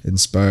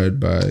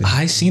 inspired by...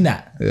 I seen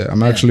that. Yeah,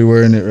 I'm actually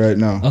wearing it right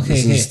now.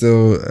 Okay, this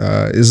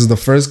is the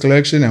first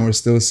collection, and we're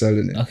still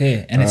selling it.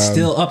 Okay, and it's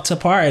still up to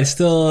par. It's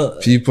still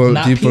people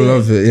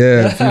love it.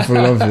 Yeah, people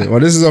love it. Well,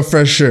 this is a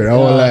fresh shirt. I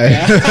won't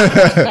lie.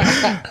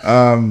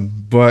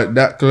 But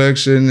that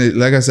collection,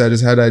 like I said, I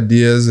just had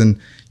ideas, and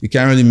you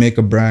can't really make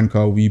a brand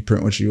called We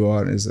Print What You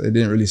Want. It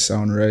didn't really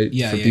sound right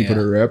for people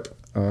to rep.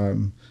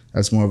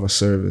 That's more of a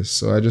service.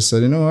 So I just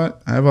said, you know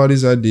what? I have all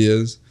these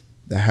ideas.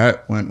 The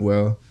hat went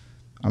well.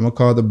 I'm going to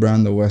call the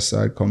brand the West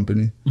Side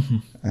Company.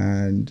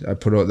 And I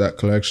put out that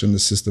collection, The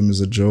System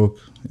Is a Joke.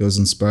 It was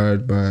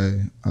inspired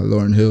by a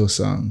Lauryn Hill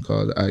song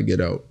called I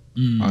Get Out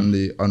on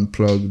the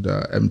Unplugged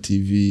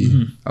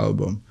MTV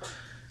album.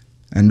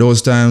 And those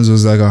times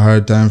was like a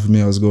hard time for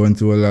me. I was going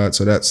through a lot.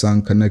 So that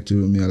song connected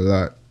with me a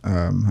lot.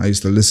 I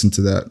used to listen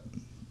to that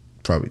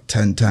probably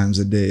 10 times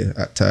a day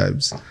at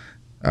times.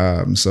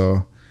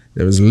 So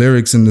there was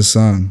lyrics in the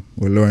song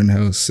where Lauryn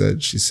Hill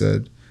said, she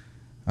said,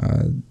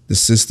 the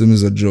system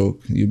is a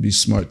joke. You'd be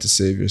smart to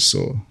save your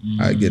soul.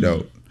 I get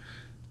out.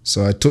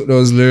 So I took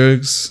those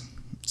lyrics,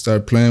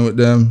 started playing with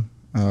them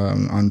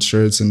on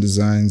shirts and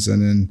designs,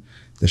 and then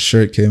the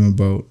shirt came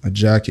about, a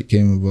jacket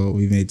came about.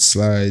 We made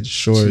slides,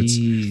 shorts.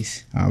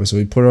 So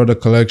we put out a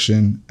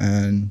collection,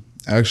 and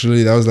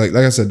actually that was like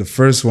I said, the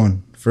first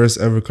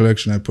ever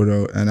collection I put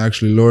out, and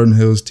actually Lauryn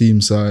Hill's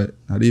team saw it.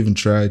 I'd even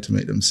tried to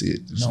make them see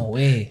it. No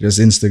way. Just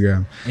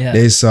Instagram. Yeah.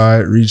 They saw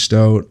it, reached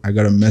out. I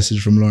got a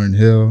message from Lauryn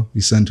Hill.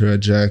 We sent her a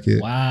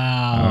jacket.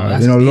 Wow.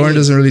 You know, Lauryn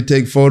doesn't really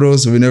take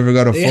photos, so we never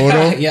got a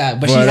photo.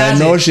 But I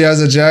know she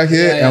has a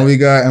jacket, and we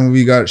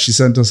got. She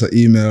sent us an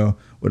email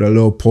with a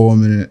little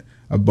poem in it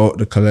about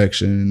the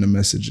collection and the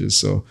messages.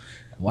 So.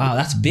 Wow,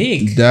 that's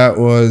big. That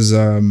was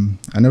I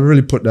never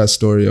really put that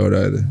story out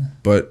either,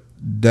 but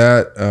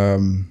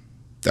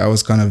that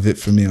was kind of it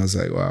for me. I was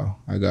like, wow,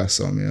 I got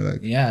something. Like,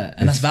 yeah,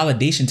 and that's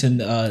validation to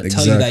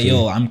tell you that,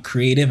 yo, I'm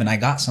creative and I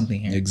got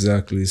something here.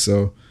 Exactly.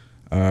 So,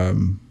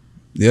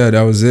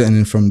 that was it. And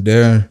then from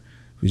there,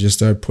 we just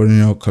started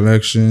putting out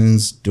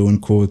collections, doing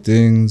cool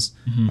things,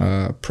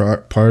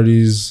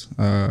 parties,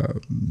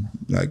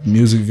 like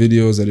music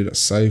videos. I did a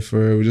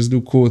cypher. We just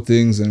do cool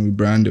things, and we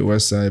branded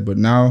Westside. But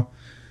now,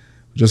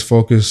 we just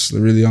focus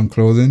really on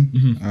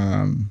clothing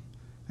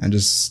and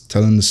just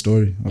telling the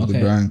story of the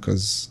brand,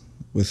 because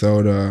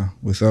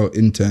without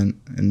intent,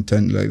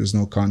 like there's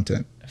no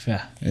content.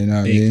 Yeah. You know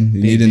what I mean?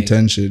 You need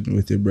intention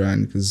with your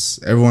brand, because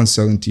everyone's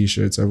selling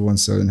t-shirts,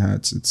 everyone's selling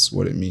hats. It's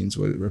what it means,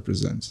 what it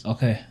represents.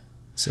 Okay.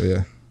 So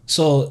yeah.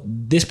 So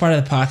this part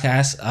of the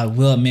podcast, I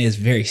will admit, is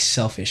very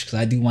selfish because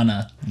I do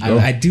wanna,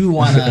 I do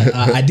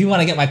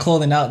wanna get my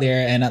clothing out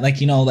there, and I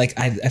feel like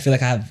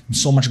I have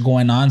so much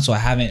going on, so I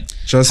haven't.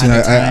 Trust me,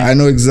 I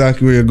know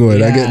exactly where you're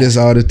going. Yeah. I get this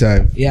all the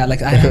time. Yeah,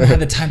 like I haven't had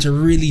the time to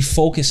really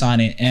focus on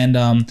it. And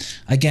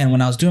again,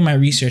 when I was doing my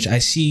research, I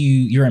see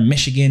you're in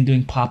Michigan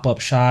doing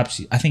pop-up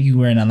shops. I think you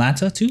were in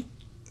Atlanta too.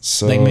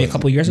 So like maybe a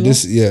couple of years ago.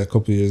 A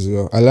couple of years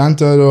ago.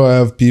 Atlanta, though, I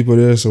have people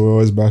there, so we're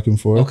always back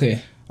and forth.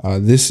 Okay.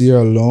 This year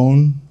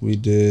alone, we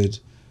did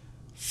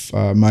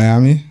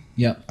Miami,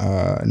 Yep.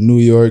 New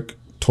York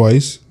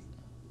twice,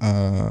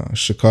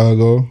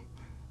 Chicago,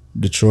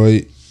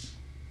 Detroit.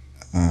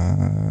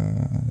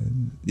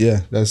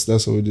 That's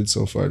what we did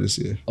so far this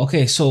year.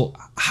 Okay, so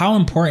how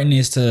important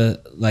is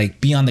to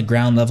like be on the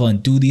ground level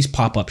and do these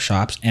pop-up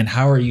shops, and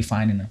how are you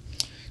finding them?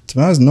 To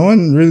be honest, no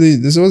one really.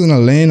 This wasn't a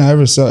lane I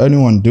ever saw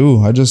anyone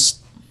do. I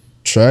just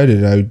tried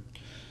it.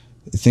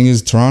 The thing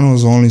is, Toronto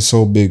is only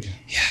so big,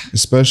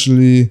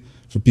 especially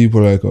for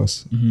people like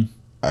us. Mm-hmm.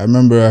 I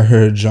remember I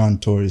heard John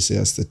Tory say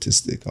a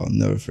statistic. I'll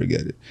never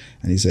forget it,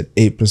 and he said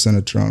 8%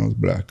 of Toronto is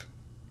black.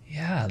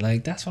 Yeah,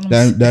 like that's what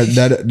I'm saying.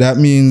 That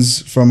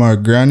means from our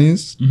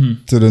grannies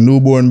to the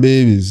newborn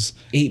babies,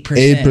 8%.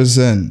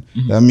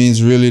 Mm-hmm. That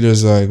means really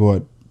there's like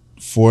what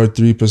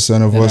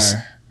 3% of us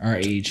our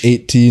age,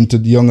 18 to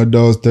young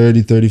adults,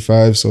 30,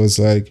 35. So it's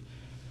like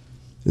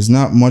there's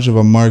not much of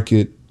a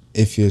market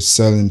if you're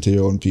selling to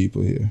your own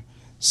people here.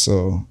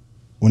 So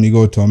when you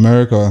go to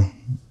America,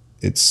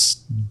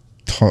 it's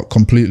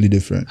completely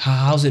different.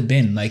 How's it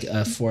been like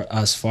for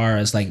as far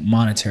as like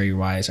monetary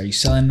wise? Are you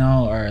selling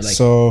now or like?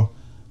 So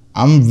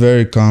I'm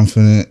very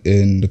confident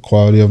in the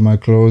quality of my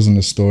clothes and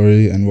the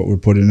story and what we're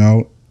putting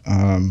out.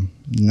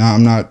 Now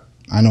I'm not.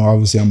 I know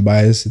obviously I'm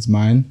biased. It's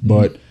mine,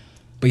 but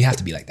you have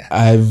to be like that.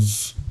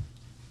 I've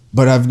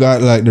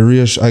got like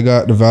I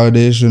got the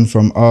validation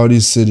from all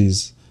these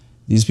cities.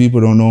 These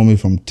people don't know me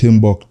from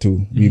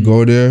Timbuktu. We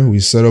go there, we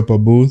set up a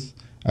booth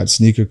at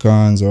sneaker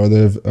cons or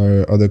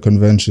other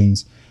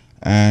conventions,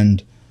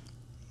 and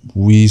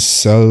we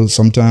sell.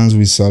 Sometimes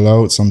we sell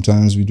out.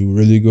 Sometimes we do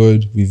really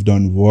good. We've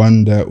done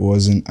one that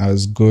wasn't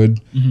as good.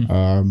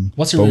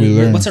 What's a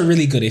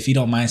really good? If you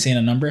don't mind saying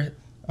a number.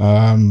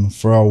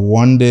 For a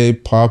one-day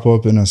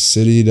pop-up in a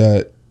city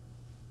that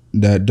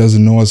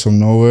doesn't know us from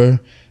nowhere,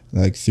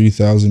 like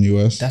 3,000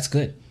 US. That's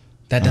good.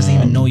 That doesn't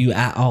even know you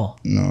at all.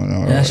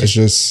 No. It's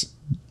just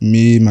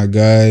me, my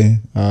guy,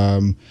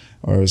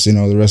 or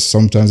the rest.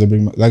 Sometimes I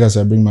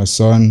bring my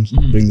son,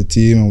 bring the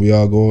team, and we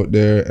all go out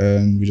there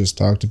and we just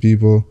talk to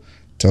people,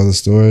 tell the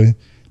story.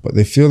 But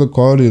they feel the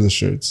quality of the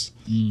shirts.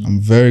 I'm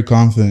very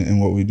confident in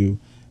what we do,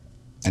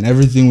 and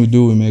everything we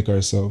do, we make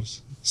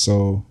ourselves.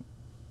 So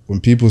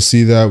when people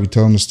see that, we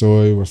tell them the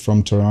story. We're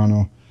from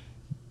Toronto.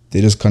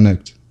 They just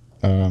connect.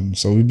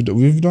 So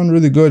we've done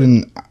really good,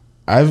 and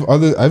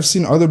I've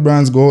seen other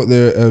brands go out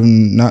there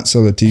and not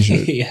sell a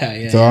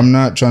t-shirt. So I'm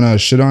not trying to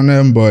shit on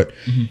them, but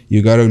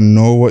you gotta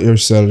know what you're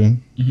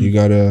selling. You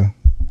gotta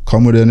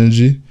come with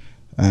energy,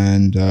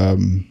 and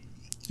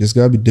it's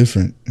gotta be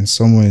different in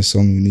some way,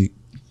 some unique,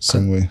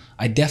 some way.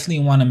 I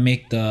definitely want to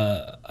make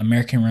the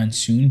American run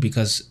soon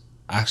because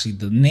actually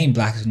the name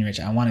Black is the New Rich,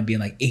 I want to be in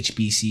like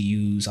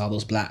HBCUs, all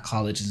those black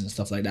colleges and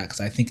stuff like that,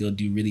 because I think it'll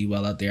do really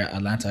well out there.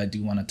 Atlanta I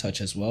do want to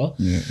touch as well.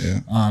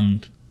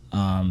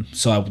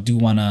 So I do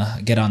want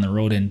to get on the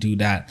road and do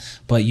that.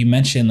 But you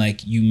mentioned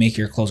like you make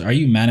your clothes. Are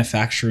you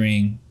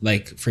manufacturing,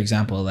 like for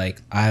example,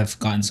 like I've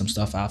gotten some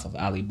stuff off of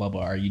Alibaba.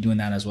 Are you doing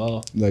that as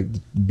well? Like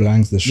the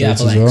blanks, the shirts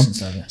as well. And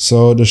stuff, yeah.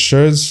 So the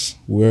shirts,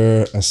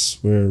 we're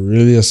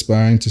really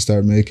aspiring to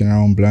start making our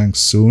own blanks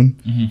soon.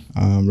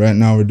 Right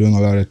now we're doing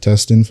a lot of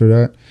testing for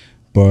that,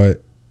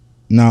 but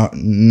not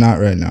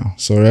right now.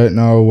 So right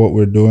now what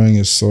we're doing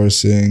is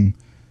sourcing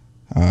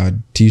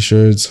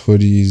t-shirts,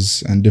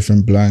 hoodies, and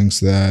different blanks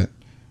that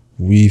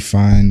we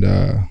find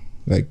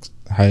like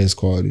highest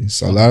quality.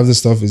 So a lot of the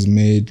stuff is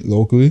made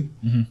locally.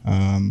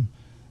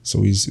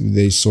 So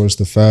they source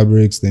the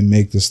fabrics, they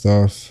make the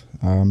stuff,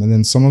 and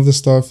then some of the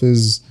stuff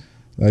is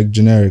like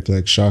generic,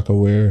 like Shaka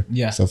wear,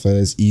 stuff that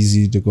is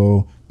easy to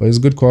go, but it's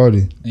good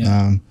quality.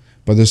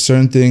 But there's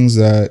certain things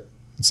that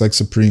it's like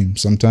Supreme.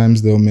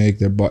 Sometimes they'll make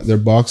their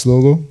box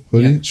logo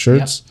hoodie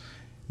shirts.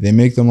 They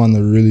make them on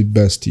the really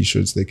best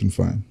t-shirts they can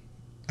find,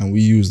 and we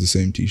use the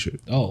same t-shirt.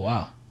 Oh,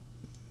 wow.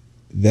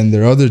 Then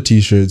there are other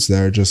t-shirts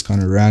that are just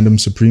kind of random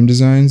Supreme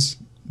designs.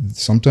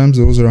 Sometimes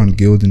those are on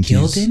Gildan tees.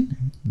 Gildan?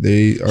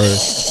 They are.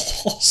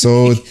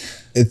 So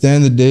at the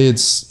end of the day,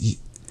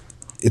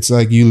 it's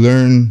like you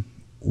learn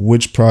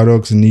which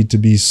products need to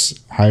be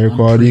higher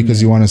quality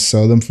because you want to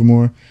sell them for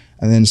more.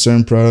 And then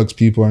certain products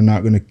people are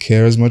not going to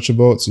care as much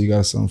about, so you got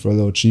to sell them for a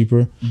little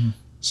cheaper.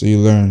 So you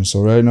learn.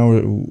 So right now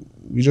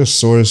we just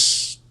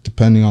source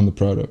depending on the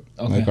product.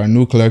 Like our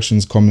new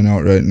collection's coming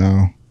out right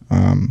now.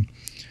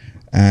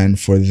 And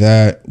for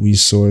that, we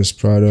source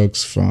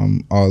products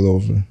from all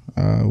over.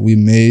 We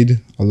made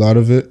a lot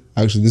of it.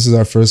 Actually, this is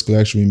our first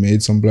collection. We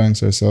made some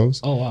blanks ourselves.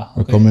 Oh, wow.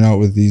 We're coming out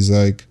with these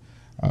like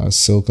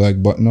silk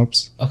like button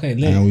ups. Okay,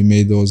 lit. And we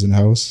made those in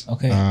house.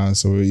 Okay.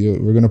 So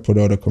we're gonna put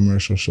out a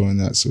commercial showing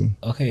that soon.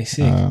 Okay,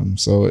 sick.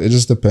 So it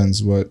just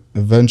depends, but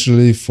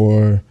eventually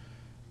for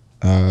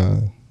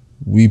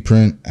We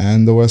Print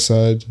and the West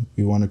Side,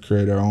 we want to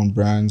create our own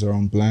brands, our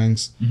own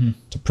blanks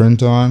to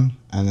print on,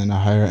 and then a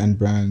higher end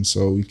brand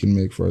so we can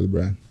make for the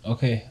brand.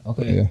 Okay.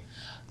 Yeah.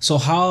 So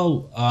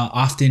how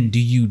often do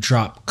you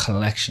drop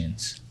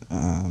collections?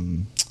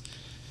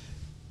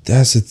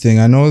 That's the thing.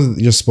 I know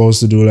you're supposed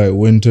to do like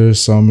winter,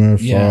 summer,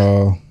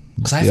 fall.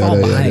 Because I fall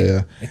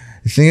behind.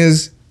 The thing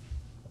is,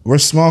 we're a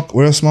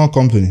small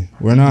company.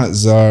 We're not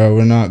Zara,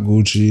 we're not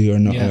Gucci or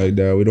nothing like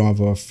that. We don't have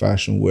a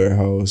fashion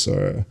warehouse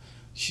or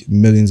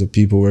millions of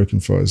people working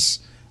for us.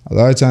 A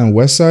lot of time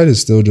West Side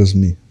is still just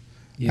me.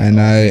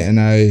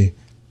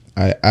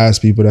 I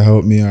ask people to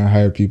help me or I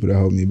hire people to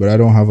help me, but I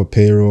don't have a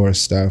payroll or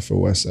staff for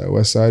West Side.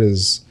 West Side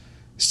is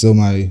still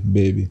my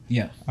baby.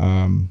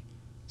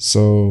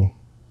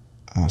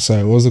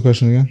 Sorry, what was the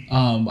question again?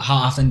 How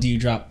often do you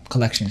drop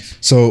collections?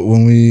 So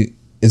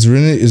it's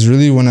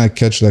really when I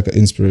catch like an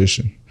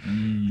inspiration.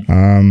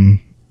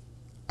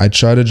 I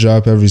try to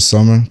drop every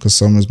summer because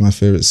summer is my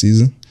favorite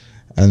season,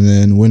 and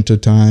then winter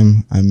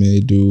time I may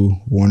do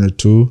 1 or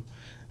 2,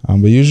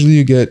 but usually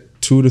you get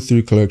 2 to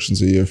 3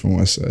 collections a year from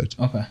West Side.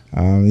 Okay.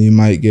 You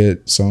might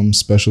get some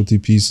specialty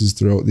pieces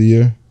throughout the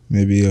year,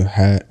 maybe a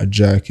hat, a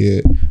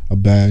jacket, a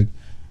bag,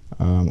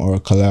 or a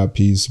collab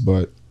piece,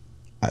 but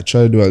I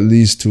try to do at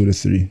least 2 to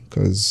 3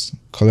 because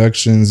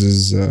collections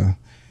is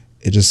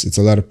it's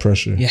a lot of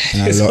pressure. Yeah,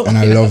 and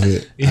I love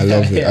it. I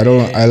love it.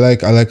 I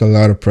like a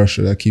lot of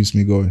pressure that keeps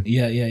me going.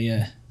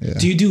 Yeah.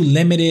 Do you do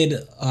limited?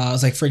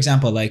 Like for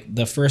example, like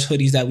the first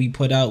hoodies that we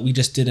put out, we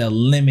just did a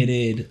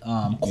limited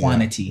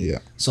quantity. Yeah.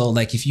 So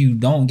like if you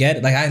don't get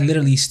it, like I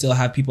literally still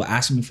have people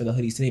asking me for the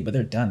hoodies today, but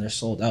they're done. They're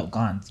sold out,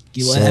 gone,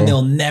 and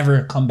they'll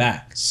never come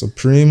back.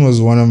 Supreme was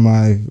one of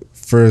my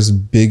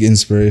first big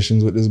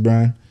inspirations with this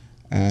brand,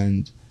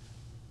 and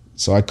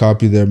so I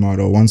copied their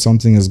motto: once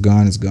something is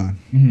gone, it's gone.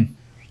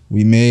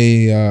 We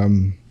may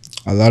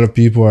a lot of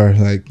people are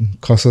like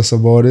cuss us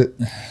about it,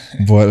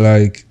 but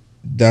like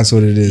that's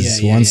what it is.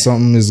 Once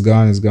something is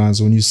gone, it's gone.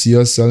 So when you see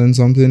us selling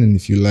something and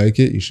if you like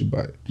it, you should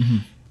buy it.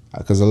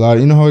 Because a lot,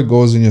 you know how it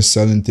goes when you're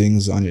selling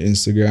things on your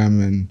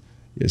Instagram and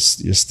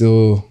you're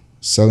still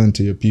selling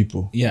to your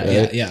people. Yeah,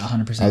 right?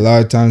 100%. A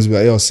lot of times be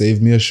like, yo,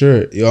 save me a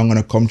shirt. Yo, I'm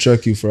gonna come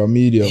check you for a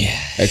medium,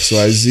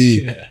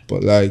 XYZ.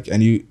 But like,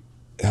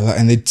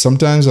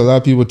 sometimes a lot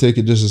of people take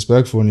it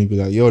disrespectful and you be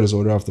like, yo, just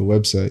order off the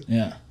website.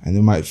 Yeah. And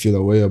they might feel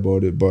a way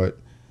about it, but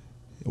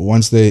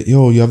once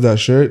you have that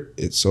shirt,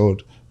 it's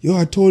sold. Yo,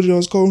 I told you I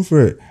was going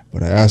for it,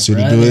 but I asked you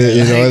to do it.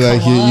 You know,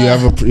 like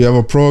you have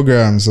a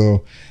program.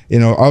 So, you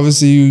know,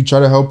 obviously you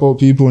try to help out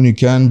people when you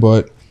can,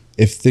 but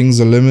if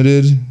things are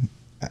limited,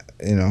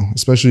 you know,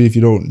 especially if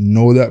you don't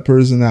know that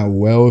person that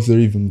well, if they're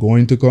even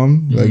going to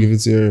come, like if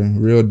it's your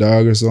real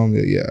dog or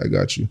something, yeah, I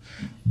got you.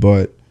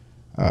 But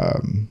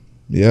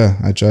yeah,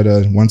 I try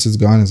to, once it's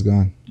gone, it's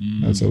gone.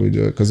 That's how we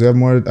do it. Because we have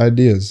more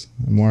ideas,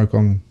 more are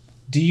coming.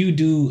 Do you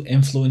do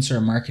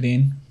influencer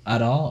marketing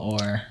at all,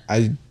 or?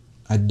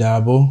 I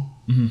dabble.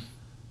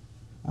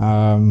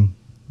 The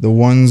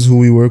ones who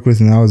we work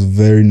with now is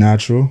very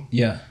natural.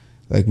 Yeah.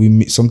 Like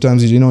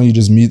sometimes, you know, you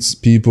just meet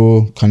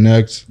people,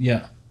 connect.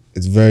 Yeah.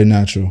 It's very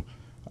natural.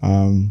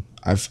 And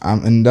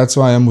that's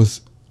why I'm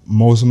with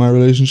most of my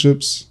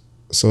relationships.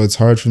 So it's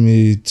hard for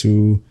me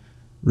to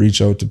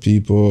reach out to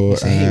people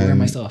say, hey,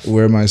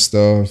 wear my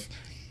stuff.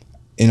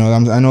 You know,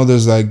 I know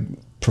there's like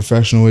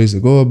professional ways to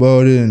go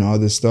about it and all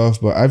this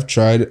stuff, but I've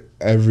tried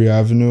every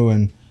avenue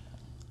and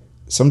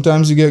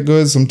sometimes you get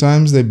good,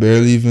 sometimes they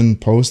barely even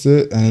post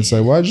it and it's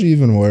like, why'd you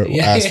even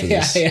ask for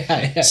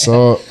this?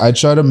 So I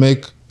try to,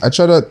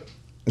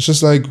 it's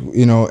just like,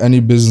 you know,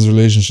 any business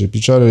relationship.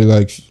 You try to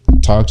like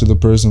talk to the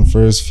person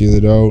first, feel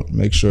it out,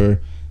 make sure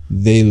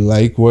they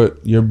like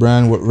what your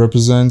brand what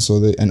represents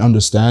and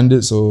understand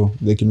it so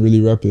they can really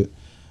rep it.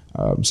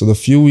 So the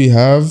few we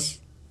have,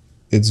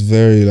 it's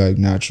very like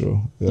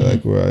natural.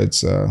 Like where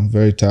it's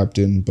very tapped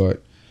in,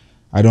 but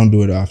I don't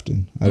do it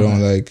often. I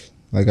don't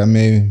like I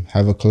may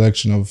have a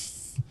collection of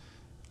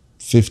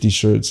 50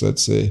 shirts,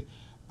 let's say.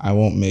 I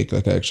won't make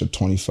like an extra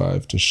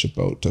 25 to ship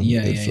out to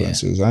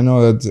influencers. I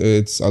know that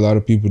it's a lot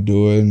of people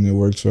do it and it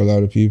works for a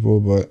lot of people,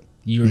 but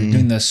you're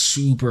doing the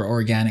super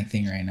organic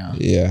thing right now.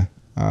 Yeah.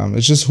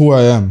 It's just who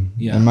I am.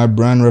 Yeah. And my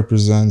brand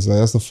represents, like,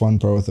 that's the fun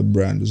part with a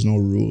brand. There's no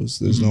rules.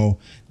 There's no,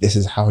 this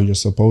is how you're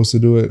supposed to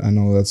do it. I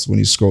know that's when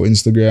you scroll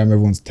Instagram,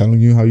 everyone's telling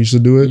you how you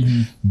should do it.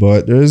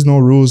 But there is no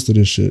rules to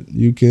this shit.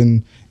 You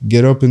can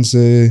get up and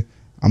say,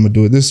 I'm going to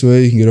do it this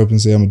way. You can get up and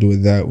say, I'm going to do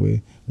it that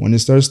way. When it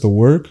starts to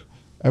work,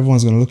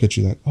 everyone's going to look at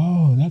you like,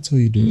 oh, that's how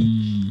you do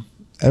it.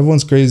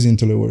 Everyone's crazy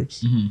until it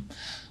works.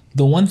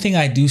 The one thing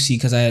I do see,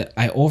 because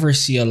I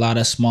oversee a lot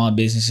of small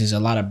businesses, a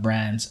lot of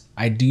brands,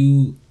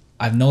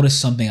 I've noticed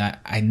something.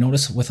 I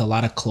noticed with a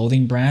lot of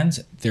clothing brands,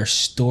 their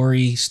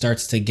story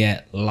starts to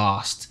get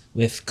lost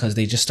because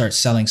they just start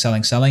selling,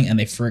 and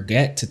they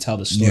forget to tell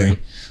the story. Yeah.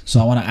 So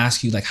I want to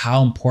ask you, like,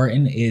 how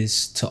important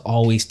is to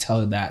always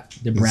tell the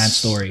brand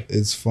story?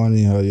 It's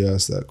funny how you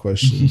asked that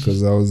question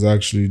because I was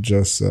actually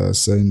just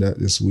saying that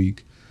this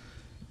week.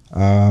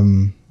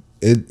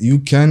 You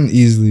can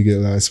easily get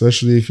lost,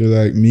 especially if you're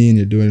like me and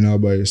you're doing it all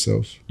by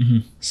yourself.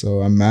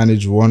 So I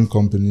manage one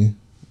company,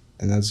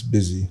 and that's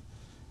busy.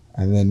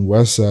 And then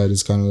Westside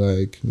is kind of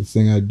like the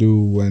thing I do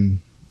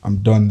when I'm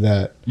done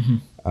that.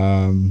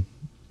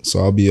 So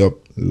I'll be up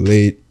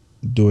late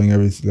doing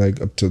everything,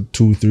 like up to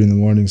 2-3 in the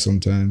morning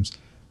sometimes.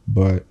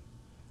 But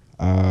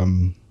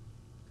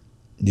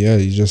yeah,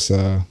 you just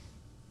got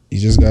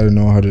to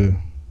know how to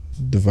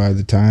divide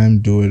the time,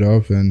 do it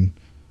up, and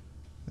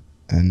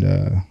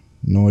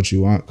know what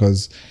you want.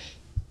 Because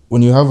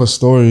when you have a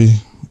story,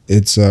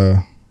 it's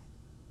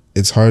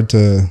hard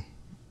to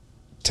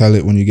tell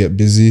it when you get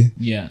busy.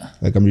 Yeah.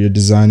 Like you're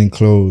designing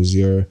clothes,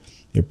 you're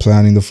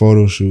planning the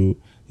photo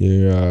shoot,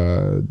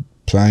 you're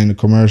planning the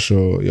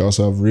commercial. You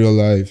also have real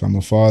life. I'm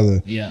a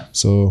father. Yeah.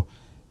 So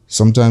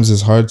sometimes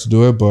it's hard to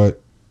do it,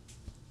 but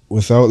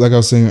without, like I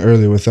was saying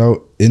earlier,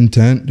 without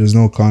intent, there's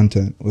no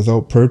content.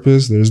 Without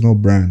purpose, there's no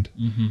brand.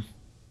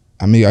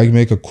 I mean, I can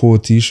make a cool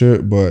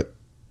T-shirt, but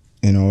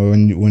you know,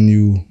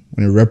 when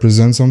it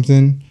represents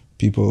something,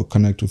 people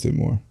connect with it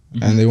more,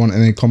 and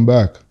they come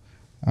back.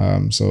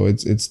 So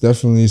it's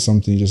definitely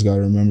something you just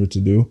gotta remember to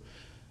do.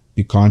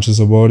 Be conscious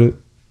about it.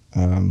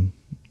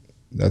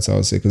 That's how I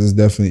would say, because it's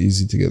definitely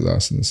easy to get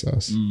lost in the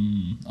sauce.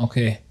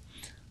 Okay.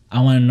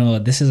 I want to know,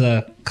 this is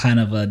a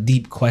kind of a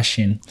deep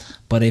question,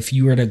 but if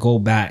you were to go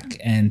back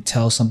and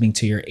tell something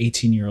to your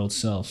 18-year-old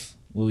self,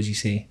 what would you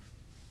say?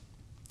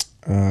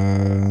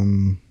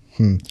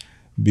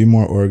 Be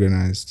more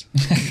organized.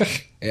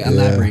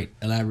 Elaborate.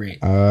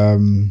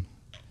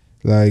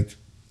 Like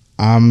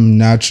I'm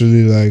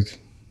naturally like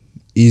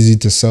easy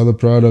to sell a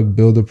product,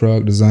 build a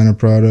product, design a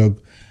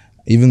product.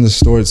 Even the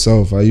store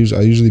itself, I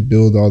usually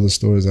build all the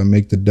stores. I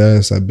make the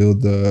desks, I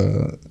build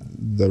the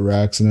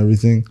racks and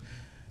everything.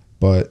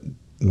 But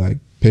like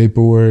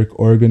paperwork,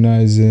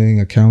 organizing,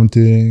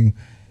 accounting,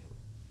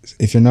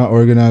 if you're not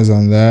organized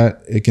on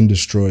that, it can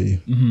destroy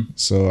you.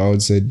 So I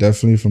would say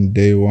definitely from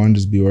day one,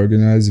 just be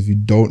organized. If you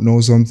don't know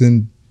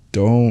something,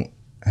 don't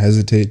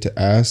hesitate to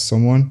ask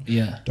someone.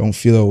 Yeah. Don't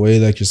feel a way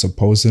like you're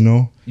supposed to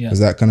know, because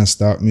that kind of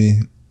stopped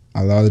me.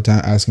 A lot of the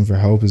time asking for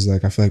help is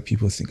like, I feel like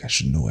people think I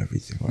should know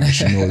everything or I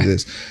should know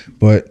this.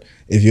 But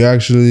if you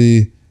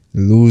actually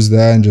lose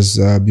that and just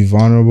be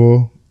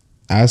vulnerable,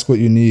 ask what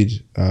you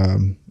need.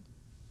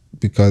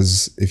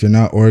 Because if you're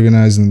not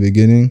organized in the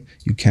beginning,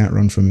 you can't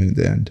run from it at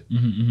the end.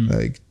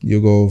 Like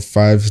you'll go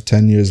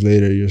 5-10 years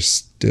later, you're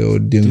still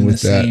dealing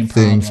with that thing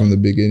problem from the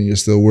beginning. You're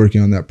still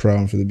working on that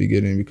problem from the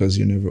beginning because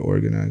you're never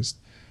organized.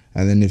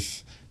 And then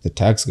if the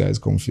tax guys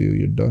come for you,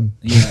 you're done.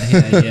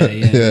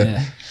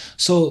 Yeah.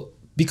 So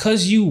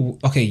because you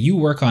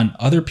work on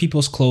other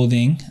people's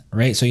clothing,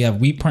 right? So you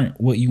have We Print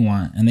What You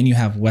Want, and then you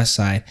have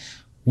Westside.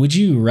 Would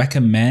you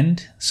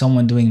recommend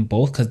someone doing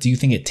both? Because do you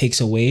think it takes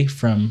away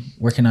from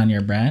working on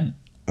your brand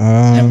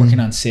and working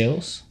on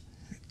sales?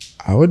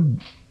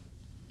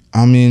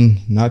 I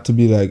mean, not to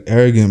be like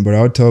arrogant, but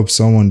I would tell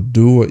someone,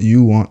 do what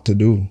you want to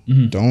do.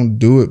 Don't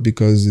do it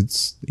because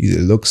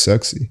it looks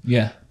sexy.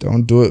 Yeah.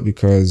 Don't do it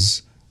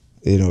because,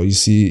 you know,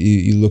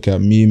 you look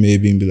at me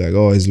maybe and be like,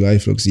 oh, his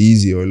life looks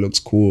easy or it looks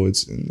cool.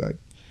 It's like,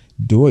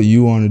 do what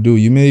you want to do.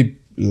 You may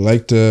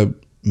like to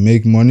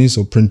make money,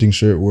 so printing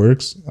shirt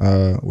works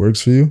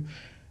for you,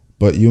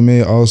 but you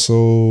may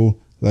also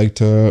like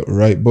to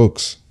write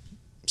books,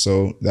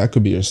 so that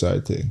could be your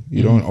side thing.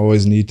 You don't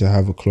always need to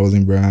have a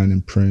clothing brand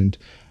and print,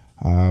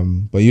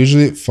 but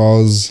usually it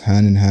falls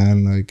hand in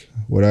hand. Like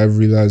what I've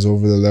realized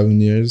over the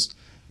 11 years,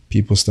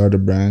 people start a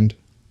brand,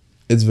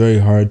 it's very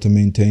hard to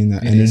maintain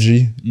that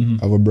energy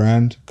of a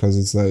brand, because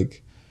it's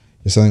like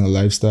you're selling a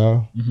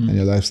lifestyle and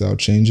your lifestyle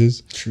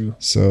changes. True.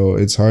 So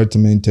it's hard to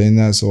maintain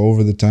that. So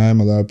over the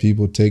time, a lot of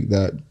people take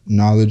that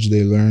knowledge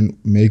they learn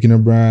making a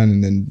brand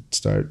and then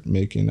start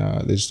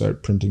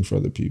printing for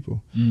other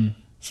people.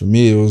 For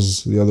me, it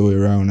was the other way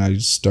around. I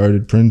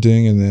started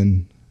printing, and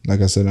then, like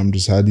I said, I'm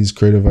just had these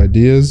creative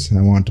ideas and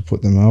I wanted to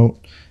put them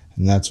out.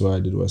 And that's why I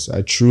did Westside.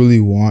 I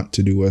truly want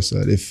to do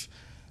Westside.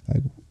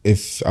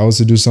 If I was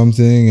to do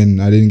something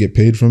and I didn't get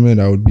paid from it,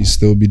 I would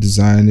still be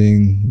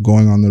designing,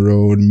 going on the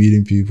road,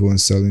 meeting people and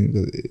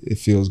selling. It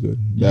feels good.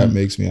 That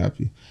makes me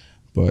happy.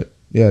 But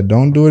yeah,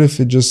 don't do it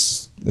if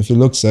it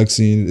looks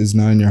sexy and it's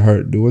not in your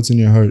heart. Do what's in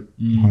your heart,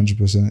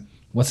 100%.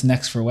 What's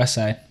next for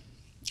Westside?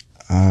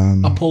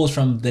 A pose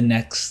from the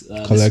next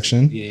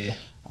collection. Yeah.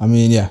 I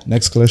mean, yeah,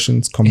 next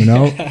collection's coming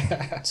out.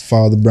 Let's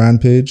follow the brand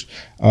page.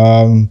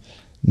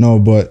 No,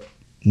 but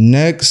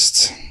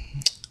next,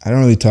 I don't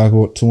really talk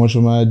about too much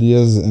of my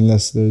ideas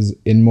unless there's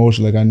in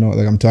motion. Like I know,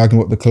 like I'm talking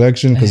about the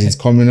collection because it's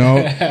coming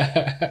out.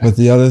 But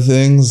the other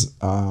things,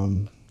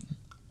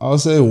 I'll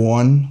say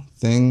one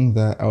thing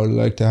that I would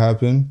like to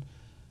happen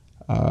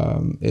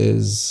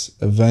is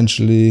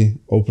eventually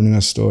opening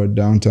a store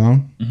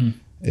downtown.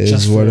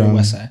 Just for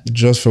Westside.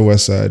 Just for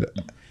Westside.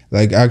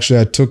 Like actually,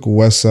 I took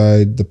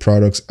Westside the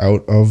products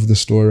out of the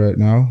store right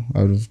now,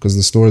 because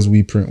the stores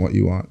we print what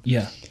you want.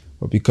 Yeah.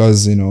 But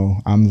because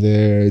I'm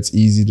there, it's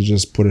easy to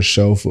just put a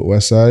shelf with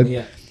Westside.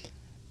 Yeah.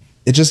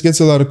 It just gets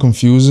a lot of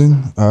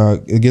confusing.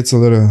 It gets a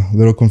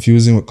little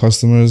confusing with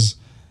customers.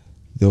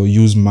 They'll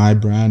use my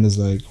brand as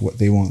like what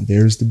they want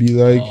theirs to be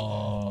like,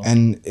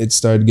 and it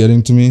started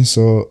getting to me.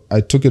 So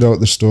I took it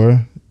out the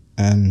store,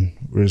 and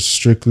we're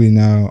strictly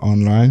now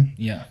online.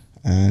 Yeah.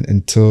 And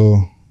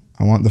until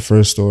I want the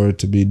first store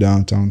to be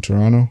downtown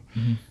Toronto,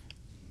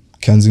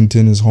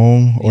 Kensington is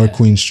home, or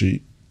Queen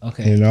Street.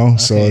 Okay.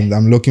 So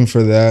I'm looking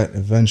for that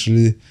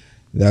eventually.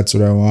 That's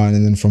what I want,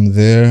 and then from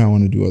there I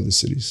want to do other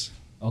cities.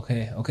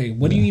 Okay.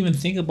 What do you even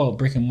think about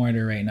brick and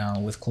mortar right now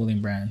with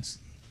clothing brands?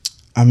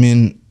 I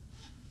mean,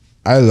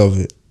 I love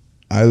it.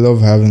 I love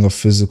having a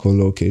physical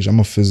location. I'm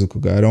a physical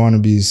guy. I don't want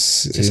to be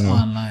just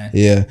online.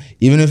 Yeah.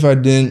 Even if I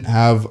didn't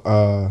have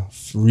a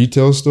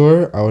retail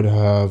store, I would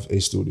have a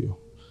studio.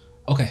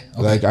 Okay.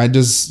 Like I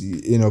just,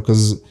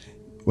 because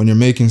when you're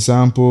making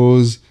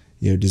samples,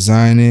 you're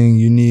designing,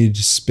 you need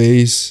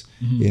space.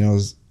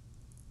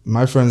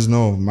 My friends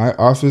know my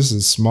office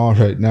is small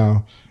right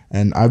now,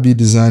 and I be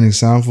designing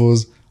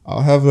samples.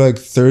 I'll have like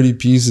 30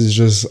 pieces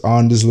just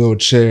on this little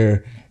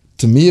chair.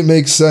 To me, it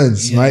makes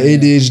sense. My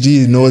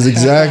ADHD knows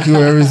exactly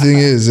where everything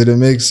is, and it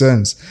makes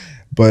sense.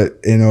 But,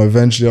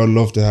 eventually I'd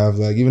love to have,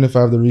 like, even if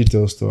I have the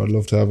retail store, I'd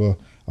love to have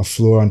a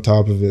floor on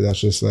top of it that's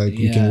just like,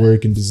 we can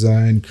work and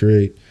design,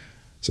 create.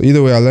 So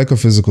either way, I like a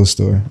physical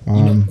store.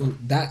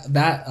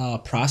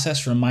 That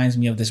process reminds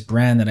me of this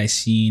brand that I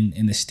seen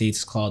in the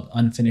States called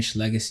Unfinished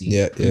Legacy.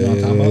 Yeah.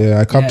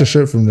 I copped a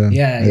shirt from them.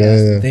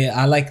 Yeah.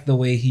 I like the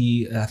way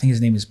I think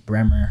his name is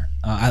Bremer.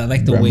 I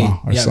like the way,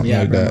 or something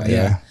like Bremer, that.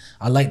 Yeah.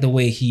 I like the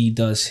way he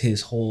does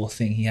his whole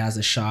thing. He has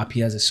a shop,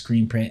 he has a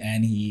screen print,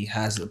 and he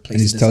has a place.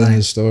 And he's telling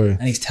his story.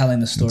 And he's telling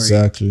the story.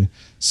 Exactly.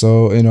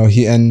 So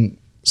he and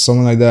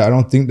someone like that. I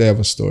don't think they have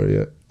a store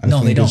yet.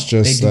 No, they don't.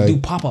 They do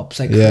pop-ups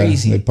like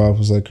crazy. Yeah, they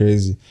pop-ups like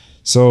crazy.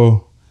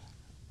 So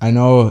I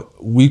know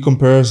we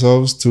compare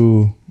ourselves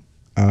to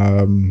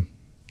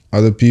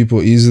other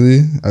people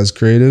easily as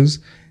creatives.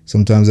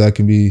 Sometimes that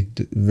can be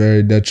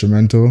very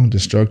detrimental,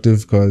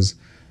 destructive, because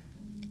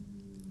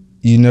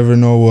you never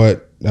know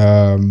what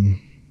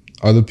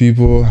other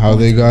people, how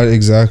they got it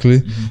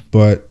exactly.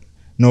 But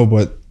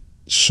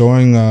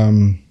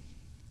showing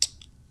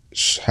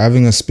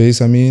having a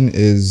space,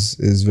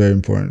 is very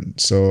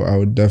important. So I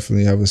would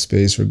definitely have a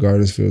space,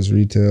 regardless if it was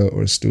retail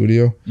or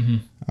studio.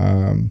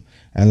 And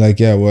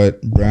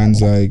what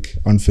brands like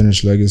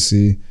Unfinished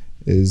Legacy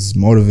is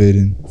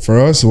motivating for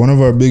us. One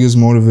of our biggest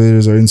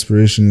motivators, our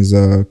inspiration, is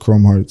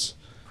Chrome Hearts.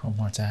 Chrome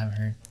Hearts, I haven't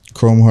heard.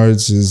 Chrome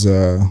Hearts is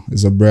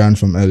a brand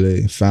from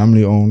LA,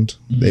 family owned.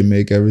 They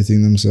make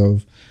everything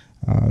themselves.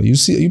 You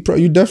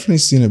definitely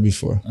seen it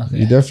before. Okay.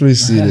 You definitely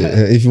see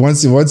it. If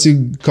once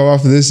you come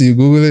off of this, you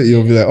Google it,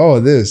 you'll be like, oh,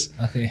 this.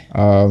 Okay.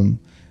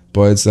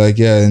 But it's like,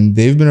 and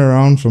they've been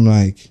around from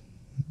like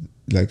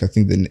I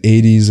think the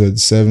 80s or the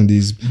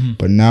 70s,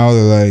 but now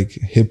they're like,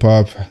 hip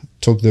hop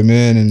took them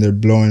in and they're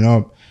blowing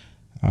up.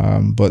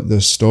 But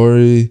the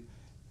story,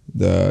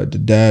 the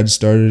dad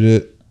started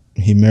it.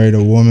 He married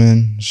a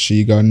woman.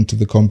 She got into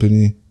the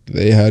company.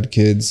 They had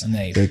kids.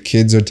 Their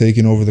kids are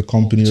taking over the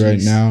company right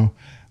now.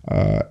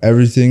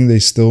 Everything they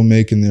still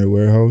make in their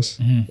warehouse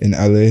in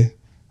LA.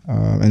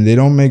 And they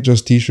don't make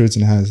just t-shirts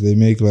and hats. They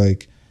make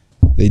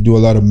they do a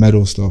lot of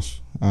metal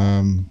stuff.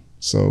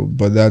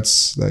 But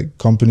that's like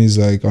companies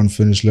like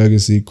Unfinished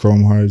Legacy,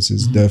 Chrome Hearts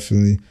is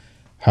definitely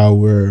how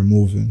we're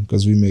moving,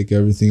 because we make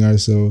everything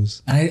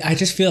ourselves. I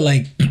just feel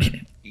like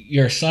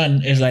your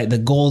son is like the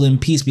golden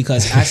piece,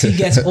 because as he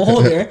gets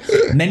older,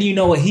 then you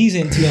know what he's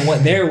into and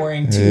what they're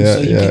wearing too. So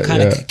you can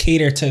kind of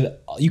cater to,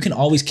 you can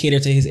always cater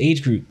to his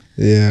age group.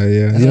 Yeah.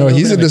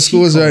 He's in the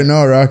schools right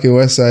now, rocking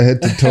Westside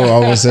head to toe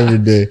almost every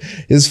day.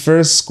 His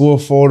first school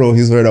photo,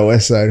 he's wearing a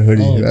Westside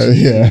hoodie.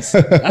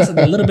 That's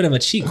a little bit of a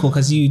cheat code,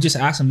 because you just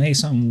ask him, hey,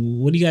 something,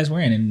 what are you guys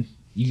wearing? And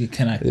you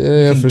can kind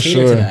of for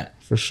sure.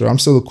 For sure. I'm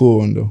still the cool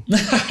one though.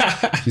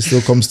 He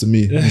still comes to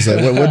me. He's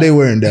like, what they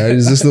wearing, Dad?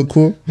 Does this look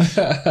cool?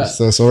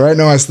 So right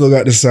now I still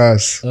got the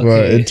sauce. Okay.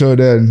 But until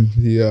then,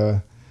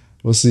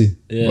 we'll see.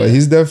 Yeah. But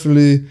he's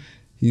definitely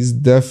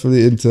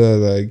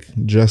into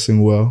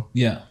dressing well.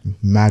 Yeah.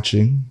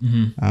 Matching.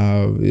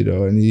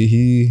 And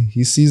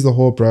he sees the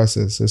whole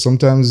process. So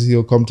sometimes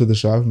he'll come to the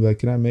shop and be like,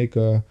 can I make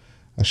a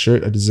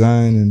shirt, a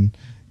design? And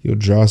he'll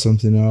draw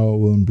something out,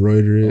 we'll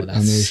embroider it on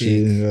the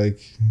sheet.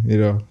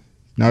 And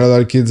not a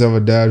lot of kids have a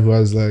dad who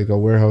has a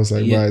warehouse by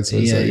it. So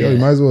it's you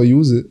might as well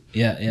use it.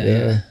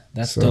 Yeah.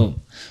 That's dope.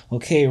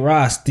 Okay,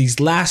 Ross, these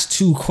last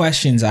two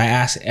questions I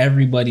ask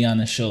everybody on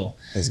the show.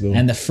 Let's go.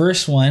 And the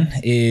first one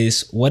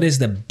is, what is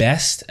the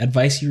best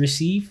advice you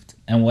received?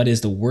 And what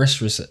is the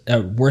worst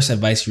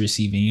advice you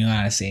received? And you don't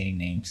have to say any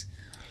names.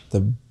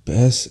 The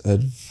best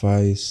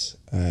advice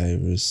I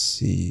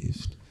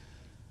received,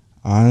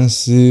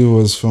 honestly,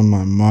 was from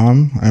my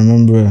mom. I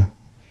remember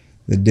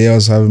the day I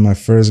was having my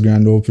first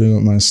grand opening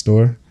of my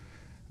store,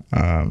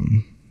 I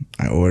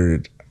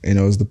ordered You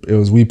know, it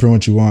was We Print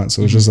What You Want.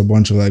 So it was just a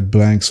bunch of like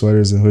blank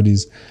sweaters and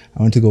hoodies.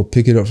 I went to go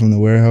pick it up from the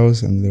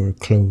warehouse and they were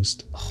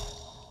closed.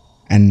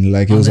 And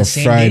like it was a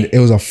Friday. It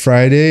was a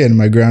Friday and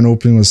my grand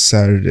opening was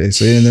Saturday.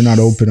 So they're not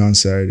open on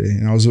Saturday.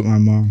 And I was with my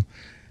mom.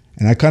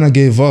 And I kind of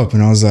gave up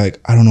and I was like,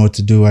 I don't know what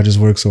to do. I just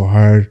worked so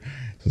hard.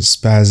 It was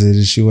spazzed.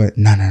 And she went,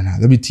 no.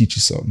 Let me teach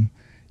you something.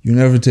 You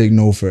never take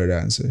no for an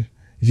answer.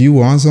 If you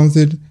want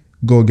something,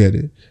 go get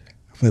it.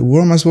 I'm like,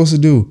 what am I supposed to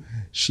do?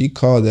 She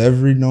called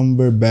every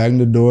number,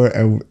 banged the door,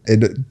 and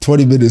in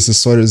 20 minutes the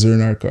sweaters are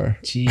in our car.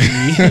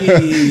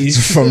 Jeez.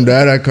 So from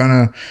that, I kind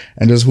of,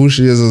 and just who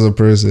she is as a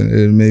person,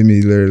 it made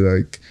me learn,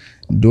 like,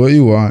 do what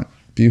you want.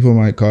 People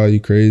might call you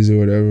crazy or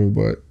whatever,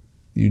 but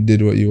you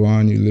did what you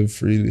want, you live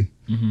freely.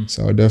 Mm-hmm.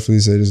 So I would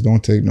definitely say just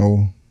don't take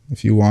no.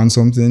 If you want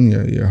something,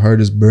 your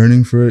heart is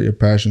burning for it, your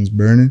passion's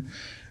burning,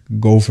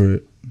 go for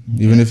it.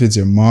 Mm-hmm. Even if it's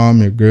your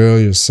mom, your girl,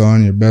 your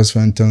son, your best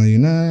friend telling you,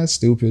 nah, that's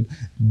stupid,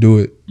 do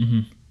it.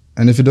 Mm-hmm.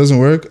 And if it doesn't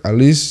work, at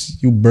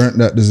least you burnt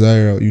that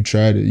desire out. You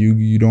tried it.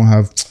 You don't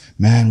have,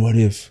 man, what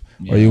if?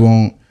 Yeah. Or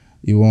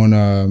you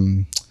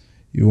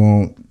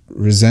won't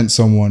resent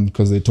someone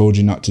because they told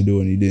you not to do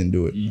it and you didn't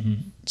do it. Mm-hmm.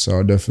 So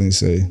I'll definitely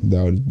say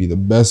that would be the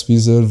best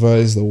piece of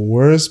advice. The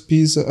worst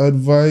piece of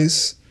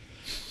advice,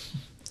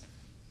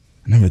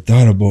 I never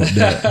thought about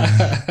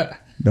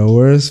that. The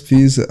worst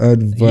pice of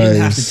advice. You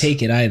didn't have to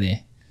take it either.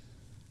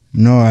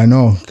 No, I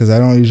know, because I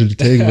don't usually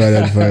take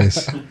bad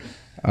advice.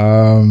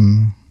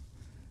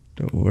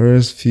 The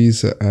worst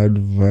piece of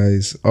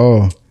advice.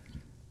 Oh,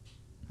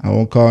 I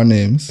won't call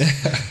names.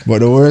 But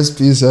the worst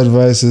piece of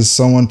advice is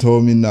someone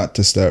told me not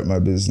to start my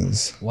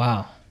business.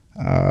 Wow.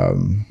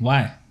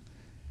 Why?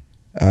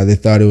 They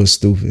thought it was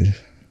stupid.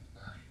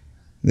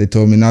 They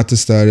told me not to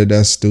start it.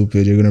 That's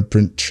stupid. You're going to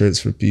print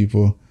shirts for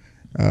people.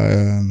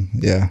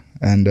 Yeah.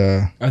 And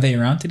are they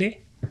around today?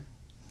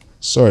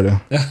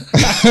 Sorta. But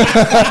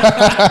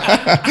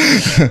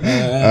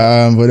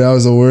that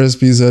was the worst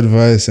piece of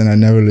advice, and I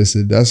never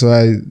listened. That's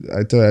why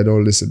I tell you I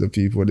don't listen to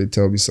people. They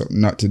tell me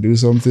something, not to do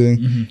something.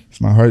 Mm-hmm.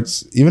 If my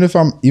heart's even if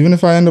I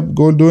end up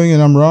doing it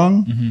and I'm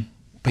wrong, mm-hmm.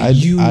 But I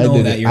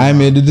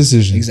made the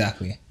decision.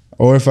 Exactly.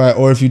 Or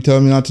if you tell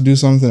me not to do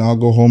something, I'll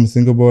go home and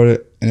think about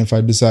it. And if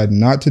I decide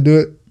not to do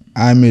it,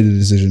 I made the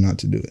decision not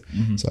to do it.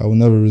 Mm-hmm. So I will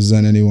never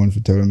resent anyone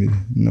for telling me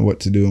what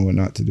to do and what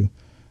not to do.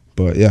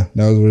 But yeah,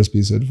 that was the worst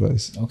piece of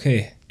advice.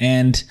 Okay.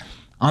 And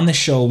on the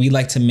show, we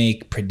like to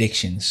make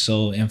predictions.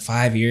 So in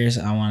 5 years,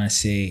 I want to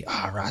say,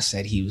 Ross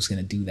said he was going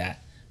to do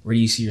that. Where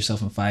do you see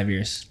yourself in 5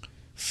 years?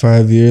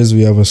 5 years,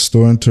 we have a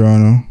store in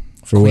Toronto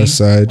for Queen West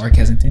Side. Or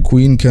Kensington?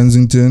 Queen,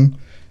 Kensington.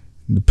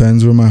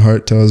 Depends where my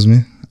heart tells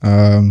me.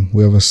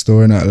 We have a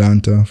store in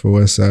Atlanta for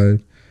West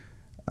Side.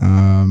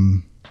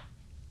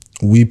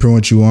 We Print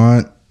What You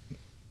Want.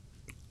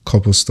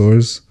 Couple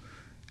stores.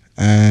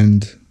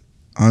 And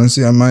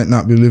honestly, I might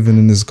not be living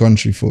in this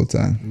country full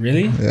time.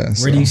 Really? Yeah.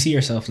 Where do you see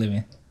yourself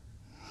living?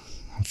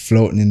 I'm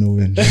floating in the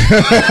wind.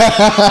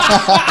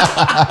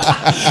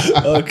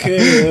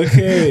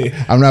 Okay.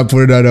 I'm not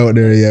putting that out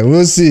there yet.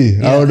 We'll see.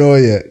 Yeah. I don't know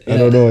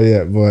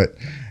yet. But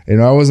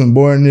I wasn't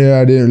born here.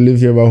 I didn't live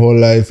here my whole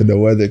life, and the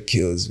weather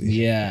kills me.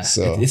 Yeah.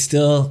 So it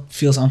still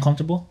feels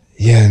uncomfortable?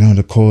 Yeah, no,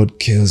 the cold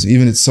kills me.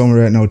 Even it's summer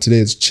right now. Today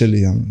it's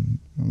chilly. I'm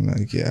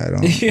like, yeah, I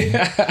don't.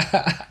 Yeah.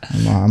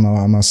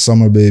 I'm a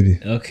summer baby.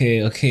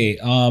 Okay.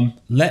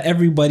 Let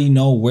everybody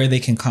know where they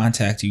can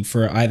contact you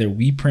for either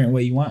We Print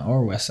What You Want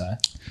or Westside.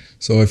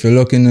 So if you're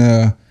looking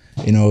to,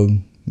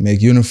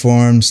 make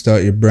uniforms,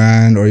 start your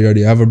brand, or you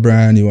already have a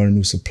brand, you want a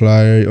new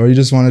supplier, or you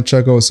just want to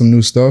check out some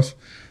new stuff,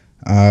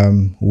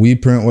 We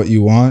Print What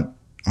You Want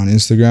on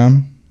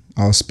Instagram,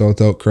 all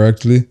spelled out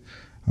correctly.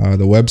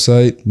 The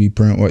website,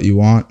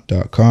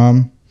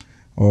 weprintwhatyouwant.com,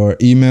 or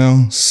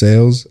email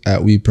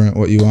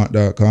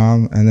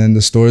sales@weprintwhatyouwant.com. And then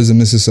the stores in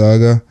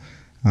Mississauga,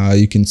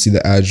 you can see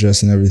the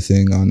address and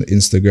everything on the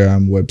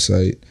Instagram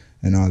website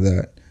and all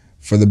that.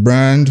 For the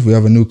brand, we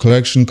have a new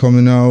collection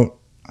coming out.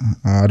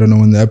 I don't know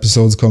when the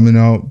episode's coming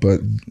out,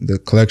 but the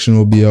collection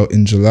will be out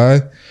in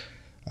July.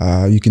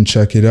 You can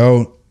check it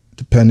out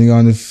depending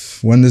on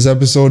when this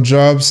episode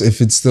drops, if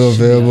it's still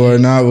available or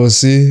not, we'll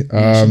see.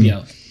 Should be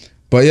out.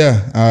 But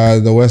yeah,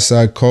 the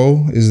Westside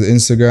Co is the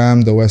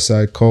Instagram. The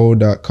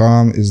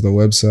westsideco.com is the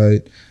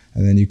website.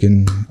 And then you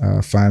can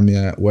find me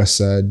at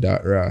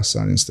westside.ross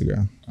on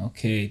Instagram.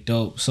 Okay,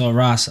 dope. So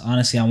Ross,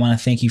 honestly, I want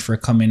to thank you for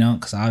coming out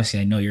because obviously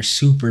I know you're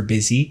super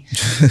busy.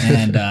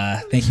 And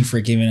thank you for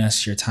giving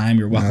us your time.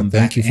 You're welcome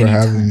back. Thank you for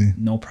having me.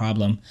 No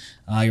problem.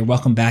 You're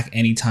welcome back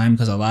anytime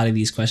because a lot of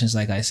these questions,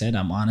 like I said,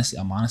 I'm honest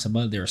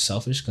about it. They were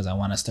selfish because I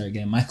want to start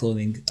getting my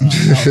clothing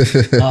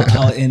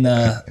out in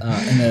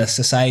the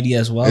society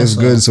as well. It's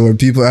good. So when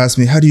people ask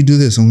me, how do you do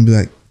this? I'm going to be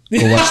like,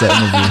 go watch that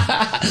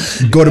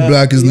interview. Go to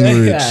Black is New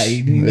Rich.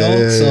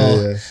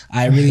 Yeah.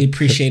 I really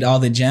appreciate all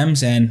the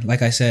gems, and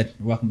like I said,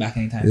 welcome back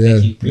anytime.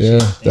 Thank you.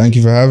 Thank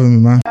you for having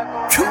me, man.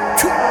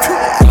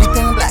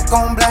 Everything black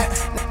on black.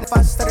 If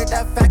I studied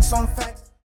that facts on facts.